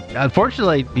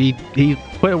 Unfortunately, he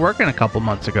quit working a couple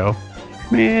months ago.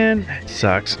 Man, that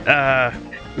sucks.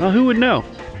 Well, who would know?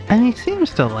 And he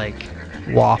seems to like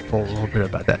waffle a little bit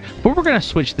about that. But we're gonna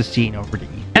switch the scene over to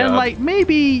you. And like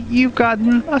maybe you've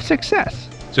gotten a success.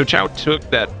 So Chow took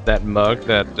that mug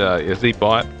that Izzy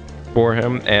bought for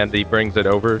him, and he brings it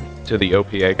over to the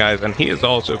OPA guys, and he has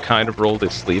also kind of rolled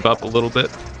his sleeve up a little bit,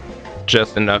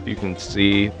 just enough you can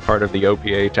see part of the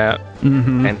OPA tap,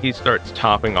 and he starts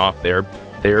topping off their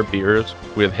beers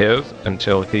with his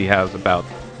until he has about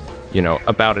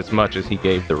as much as he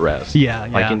gave the rest. Yeah.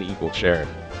 Like an equal share.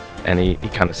 And he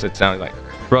kind of sits down, like,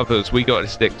 brothers, we got to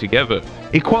stick together.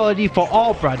 Equality for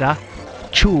all, brother.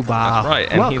 Chuba. That's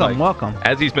right. And welcome.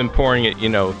 As he's been pouring it, he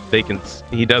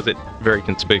does it very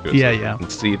conspicuously. Yeah. You can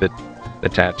see the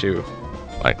tattoo.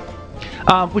 Like,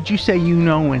 would you say you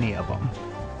know any of them?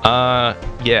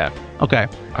 Yeah. Okay.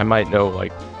 I might know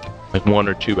like one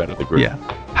or two out of the group. Yeah.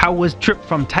 How was trip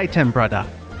from Titan, brother?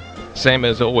 Same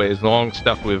as always. Long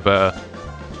stuff with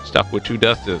two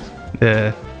dusters.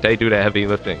 Yeah. They do the heavy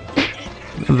lifting.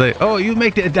 You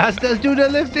make the dusters do the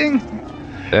lifting?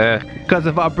 Because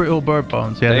of our brittle bird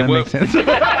bones. Yeah, that makes sense.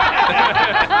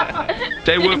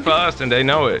 They work for us and they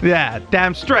know it. Yeah,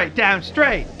 damn straight.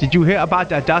 Did you hear about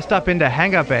that dust up in the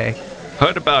hangar bay?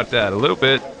 Heard about that a little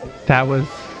bit. That was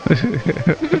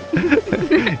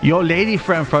your lady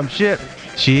friend from ship.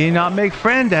 She not make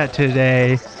friend that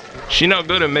today. She not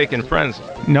good at making friends.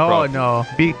 No.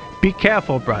 Be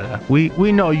careful, brother.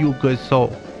 We know you good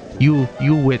soul. You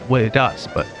with us,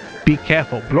 but be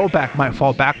careful. Blowback might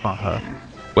fall back on her.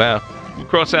 Well, you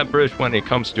cross that bridge when it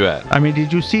comes to it. I mean,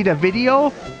 did you see the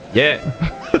video? Yeah.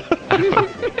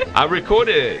 I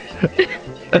recorded it.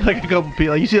 Like a couple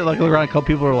people, you see it like around a couple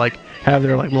people are like have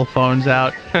their like little phones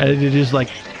out, and it's just like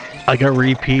a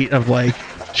repeat of like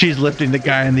she's lifting the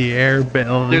guy in the air.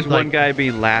 There's one guy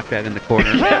being laughed at in the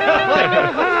corner.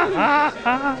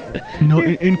 No,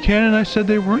 in canon I said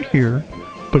they weren't here,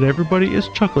 but everybody is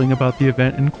chuckling about the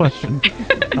event in question.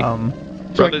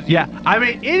 Yeah, I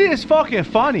mean it is fucking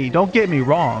funny. Don't get me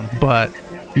wrong, but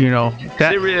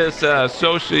that serious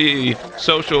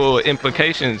social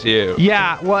implications here.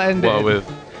 Yeah,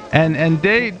 and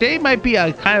they might be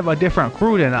a kind of a different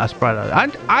crew than us, brother.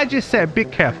 I just said be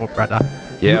careful, brother.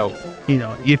 Yeah.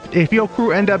 If your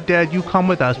crew end up dead, you come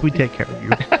with us. We take care of you.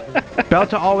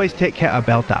 Belta always take care of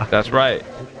Belta. That's right.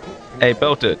 Hey,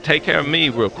 Belta, take care of me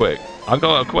real quick. I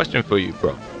got a question for you,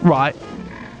 bro. Right.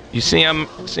 You see, I'm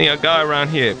seeing a guy around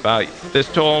here about this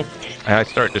tall, and I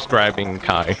start describing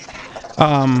Kai.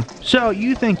 So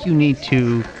you think you need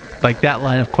to, like that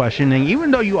line of questioning,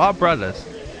 even though you are brothers,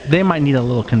 they might need a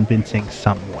little convincing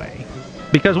some way.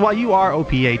 Because while you are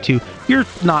OPA 2, you're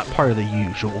not part of the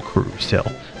usual crew still.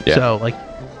 Yeah. So, like,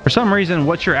 for some reason,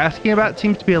 what you're asking about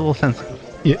seems to be a little sensitive.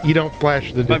 You don't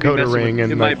flash the decoder ring,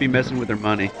 and it might be messing with their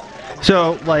money.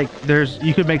 So, like,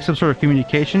 you could make some sort of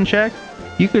communication check.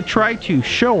 You could try to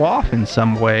show off in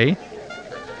some way,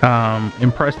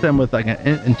 impress them with like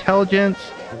an intelligence.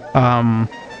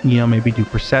 Maybe do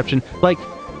perception. Like,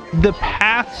 the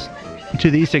paths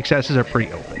to these successes are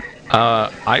pretty open.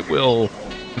 I will.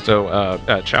 So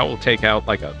Chow will take out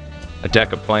like a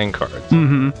deck of playing cards,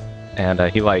 and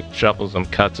he like shuffles them,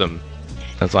 cuts them.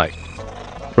 And it's like,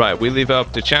 right, we leave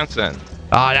up to chance then.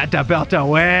 Oh, that's the belt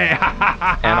away. And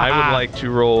I would like to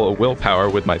roll a willpower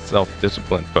with my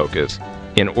self-discipline focus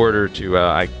in order to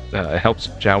helps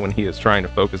Chow when he is trying to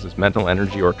focus his mental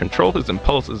energy or control his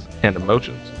impulses and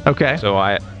emotions. Okay.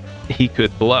 So he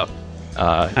could bluff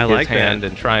his hand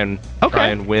and try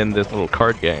and win this little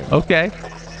card game. Okay.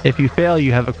 If you fail,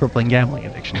 you have a crippling gambling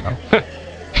addiction, though.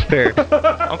 Fair.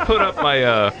 I'll put up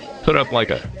like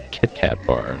a Kit Kat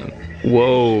bar.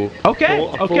 Whoa. Okay.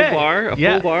 A full bar? A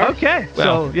full bar? Okay.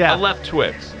 Well, so, yeah. a left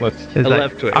Twix. Left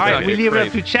Twix. All right, we leave it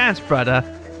up to chance, brother.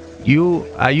 You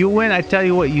win, I tell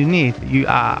you what you need.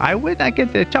 I win, I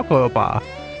get the chocolate bar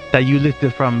that you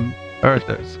lifted from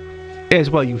Earthers.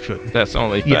 As well you should. That's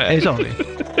only fair. Yeah, it's only.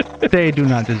 They do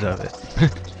not deserve it.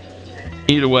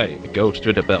 Either way, it goes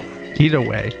to the belt. Either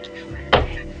way.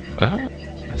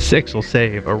 6 will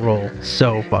save a roll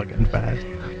so fucking fast.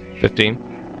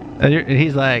 15. And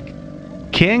he's like,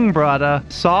 King, brother,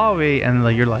 sorry. And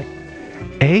you're like,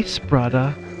 Ace,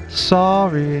 brother,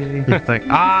 sorry. He's like,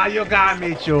 you got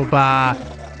me, Chuba.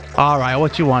 All right,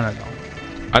 what you want to know?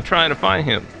 I'm trying to find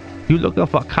him. You looking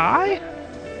for Kai?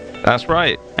 That's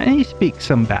right. And he speaks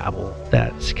some babble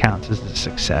that counts as a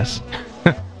success.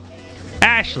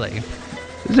 Ashley,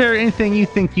 is there anything you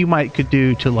think you could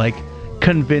do to like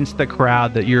convince the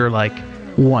crowd that you're like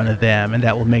one of them, and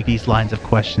that will make these lines of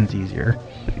questions easier?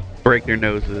 Break their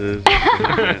noses.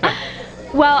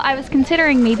 Well, I was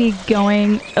considering maybe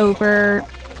going over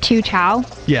to Chow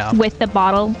with the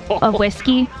bottle of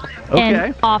whiskey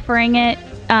and offering it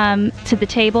to the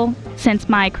table since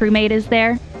my crewmate is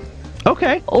there.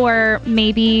 Okay. Or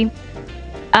maybe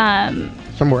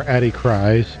somewhere Addie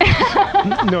cries,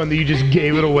 knowing that you just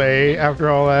gave it away after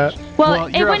all that. Well,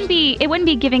 it wouldn't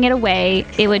be giving it away.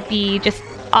 It would be just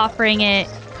offering it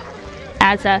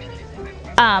as a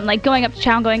like going up to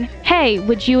Chow and going, "Hey,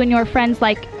 would you and your friends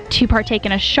like to partake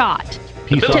in a shot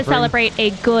to celebrate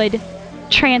a good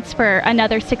transfer,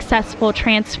 another successful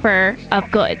transfer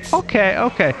of goods?"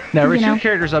 Okay. Now, Richard's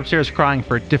character's upstairs crying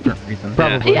for a different reason.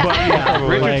 Probably. Yeah.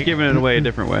 Richard's giving it away a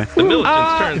different way. The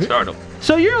militants turn startled.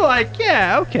 So you're like,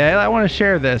 yeah, okay, I want to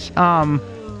share this.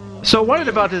 So what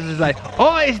about this is like,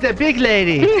 oh, it's the big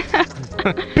lady.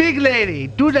 Big lady,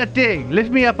 do that thing.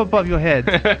 Lift me up above your head.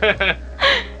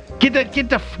 Get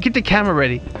the camera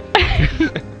ready.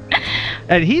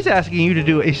 And he's asking you to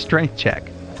do a strength check.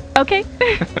 Okay.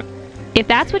 If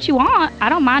that's what you want, I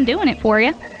don't mind doing it for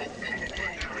you.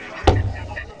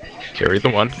 Carry the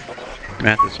one.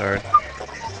 Math is hard.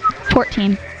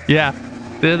 14. Yeah.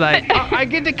 They're like, I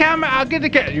get the camera, I'll get the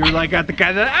camera. You're like, got the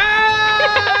camera.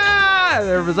 Ah! And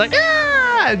everyone's like,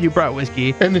 ah! And you brought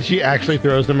whiskey. And then she actually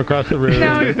throws them across the room.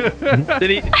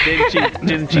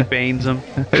 Didn't she banes them?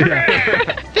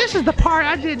 Yeah. This is the part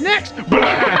I did next.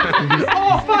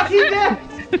 Oh, fuck, he's dead.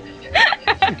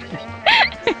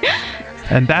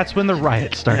 And that's when the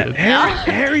riot started.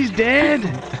 Harry's dead.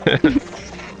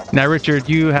 Now, Richard,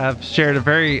 you have shared a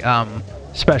very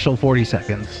special 40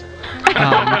 seconds.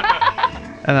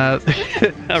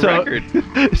 Record.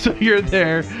 So you're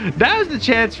there. That was the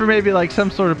chance for maybe like some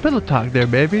sort of pillow talk there,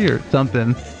 baby, or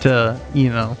something to,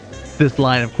 this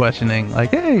line of questioning.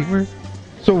 Like, hey, we're...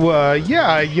 So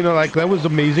like that was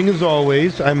amazing as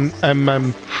always. I'm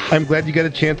glad you got a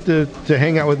chance to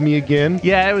hang out with me again.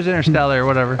 Yeah, it was interstellar or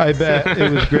whatever. I bet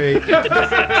it was great.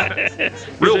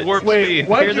 Real warp speed.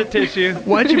 Here's a tissue.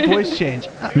 Why'd your voice change?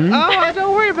 Oh,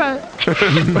 don't worry about it.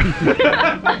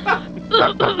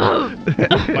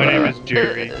 My name is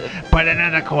Jerry. Put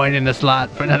another coin in the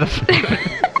slot for another.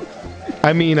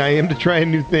 I mean, I am to try a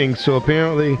new thing, so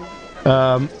apparently,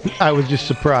 I was just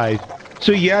surprised.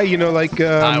 So yeah,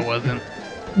 I wasn't.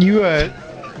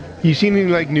 You seen any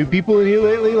like new people in here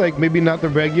lately? Like maybe not the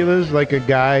regulars, like a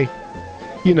guy,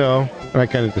 and I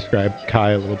kind of described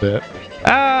Kai a little bit.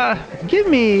 Give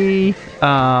me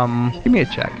a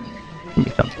check. Give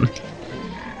me something.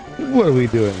 What are we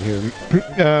doing here?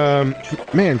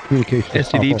 Man, communication.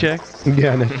 STD check?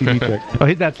 Yeah, an STD check.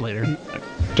 Oh, that's later.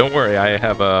 Don't worry, I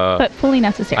have a. But fully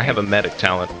necessary. I have a medic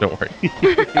talent. Don't worry.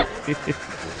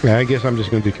 Yeah, I guess I'm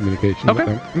just going to do communication.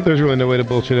 Okay. There's really no way to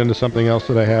bullshit into something else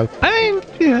that I have. I mean,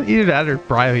 yeah, either that or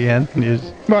Brio again.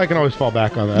 Well, I can always fall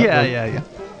back on that. Yeah.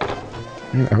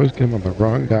 I was getting on the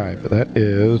wrong guy, but that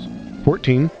is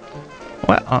 14.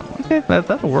 Well, okay,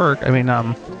 that'll work. I mean,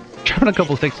 dropping a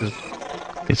couple sixes,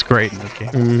 it's great in this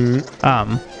game.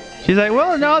 Mm-hmm. She's like,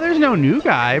 well, no, there's no new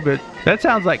guy, but that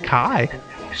sounds like Kai.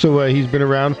 So he's been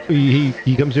around.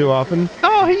 He comes here often.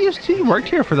 Oh, he worked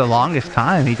here for the longest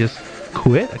time. He just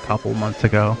quit a couple months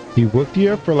ago. He worked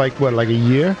here for like a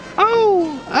year?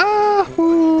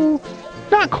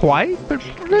 Not quite, but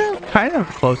kind of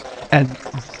close. And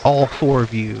all four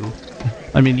of you,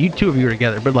 I mean, you two of you are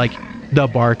together, but like the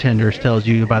bartenders tells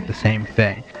you about the same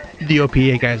thing. The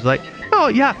OPA guy's like, oh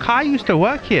yeah, Kai used to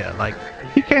work here. Like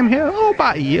he came here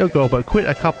about a year ago, but quit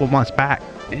a couple months back.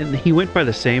 And he went by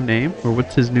the same name, or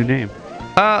what's his new name?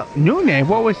 New name?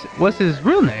 What's his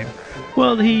real name?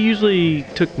 Well, he usually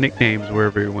took nicknames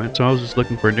wherever he went, so I was just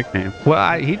looking for a nickname.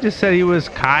 Well, he just said he was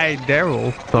Kai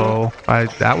Daryl, so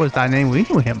that was the name we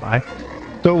knew him by.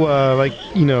 So,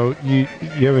 you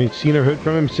haven't seen or heard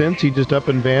from him since? He just up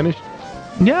and vanished?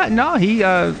 Yeah, no,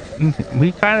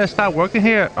 we kind of stopped working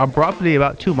here abruptly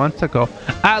about 2 months ago.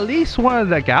 At least one of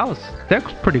the gals, they're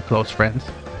pretty close friends.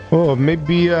 Oh,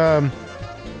 maybe I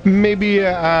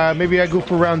go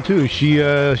for round 2. She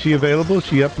available?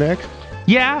 She up next?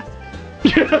 Yeah.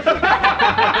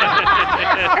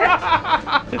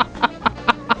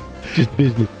 Just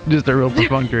business. Just a real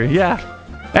perfunctory. Yeah.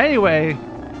 Anyway,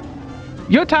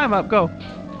 your time up. Go.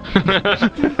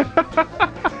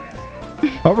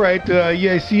 All right.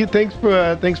 Yeah. See you. Thanks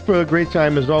for a great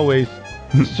time as always.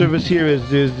 The service here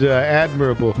is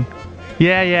admirable.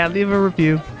 Yeah. Leave a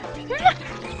review.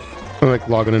 I'm like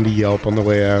logging into Yelp on the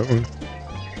way out.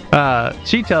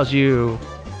 She tells you,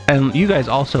 and you guys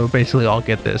also basically all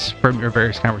get this from your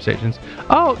various conversations.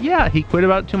 Oh yeah, he quit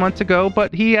about 2 months ago,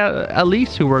 but he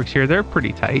Elise, who works here, they're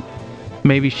pretty tight.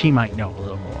 Maybe she might know a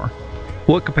little more.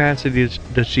 What capacity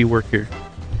does she work here?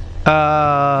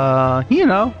 Yeah,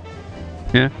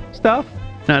 stuff.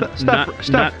 Not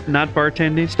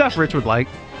bartending. Stuff Rich would like.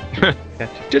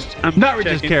 Gotcha. I'm not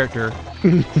Rich's character.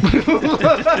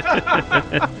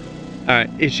 All right,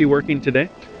 is she working today?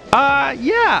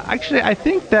 Yeah, actually, I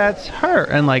think that's her.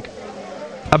 And like,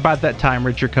 about that time,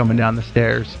 Rich, you're coming down the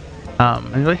stairs, and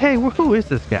you're like, hey, who is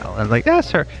this gal? And like,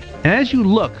 that's her. And as you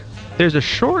look, there's a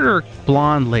shorter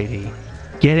blonde lady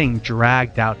getting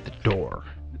dragged out the door.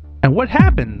 And what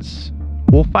happens,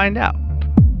 we'll find out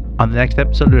on the next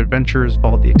episode of Adventurers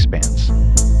Vault: The Expanse.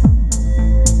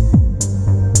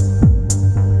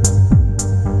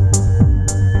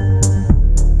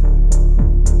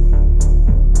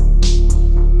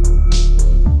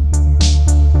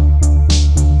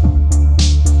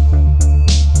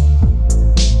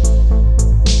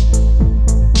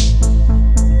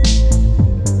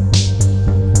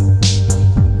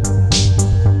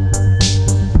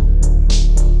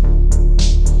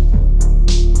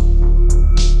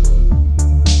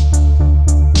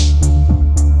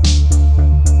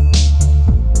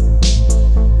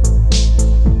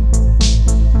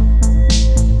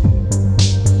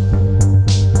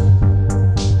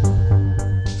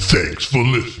 Thanks for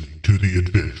listening to The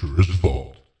Adventurer's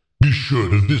Vault. Be sure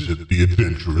to visit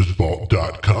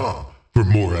theadventurersvault.com for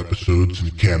more episodes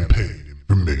and campaign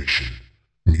information.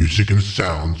 Music and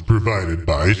sounds provided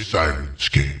by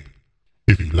Sirenscape.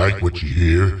 If you like what you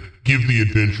hear, give The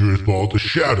Adventurer's Vault a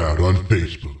shout out on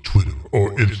Facebook, Twitter,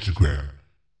 or Instagram.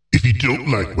 If you don't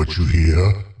like what you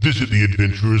hear, visit the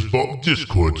Adventurers Vault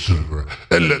Discord server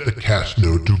and let the cast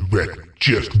know directly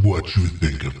just what you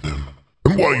think of them.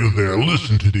 And while you're there,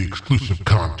 listen to the exclusive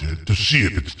content to see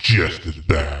if it's just as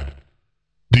bad.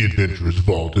 The Adventurers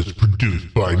Vault is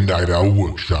produced by Night Owl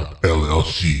Workshop,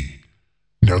 LLC.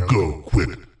 Now go,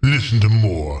 quick, listen to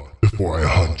more before I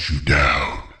hunt you down.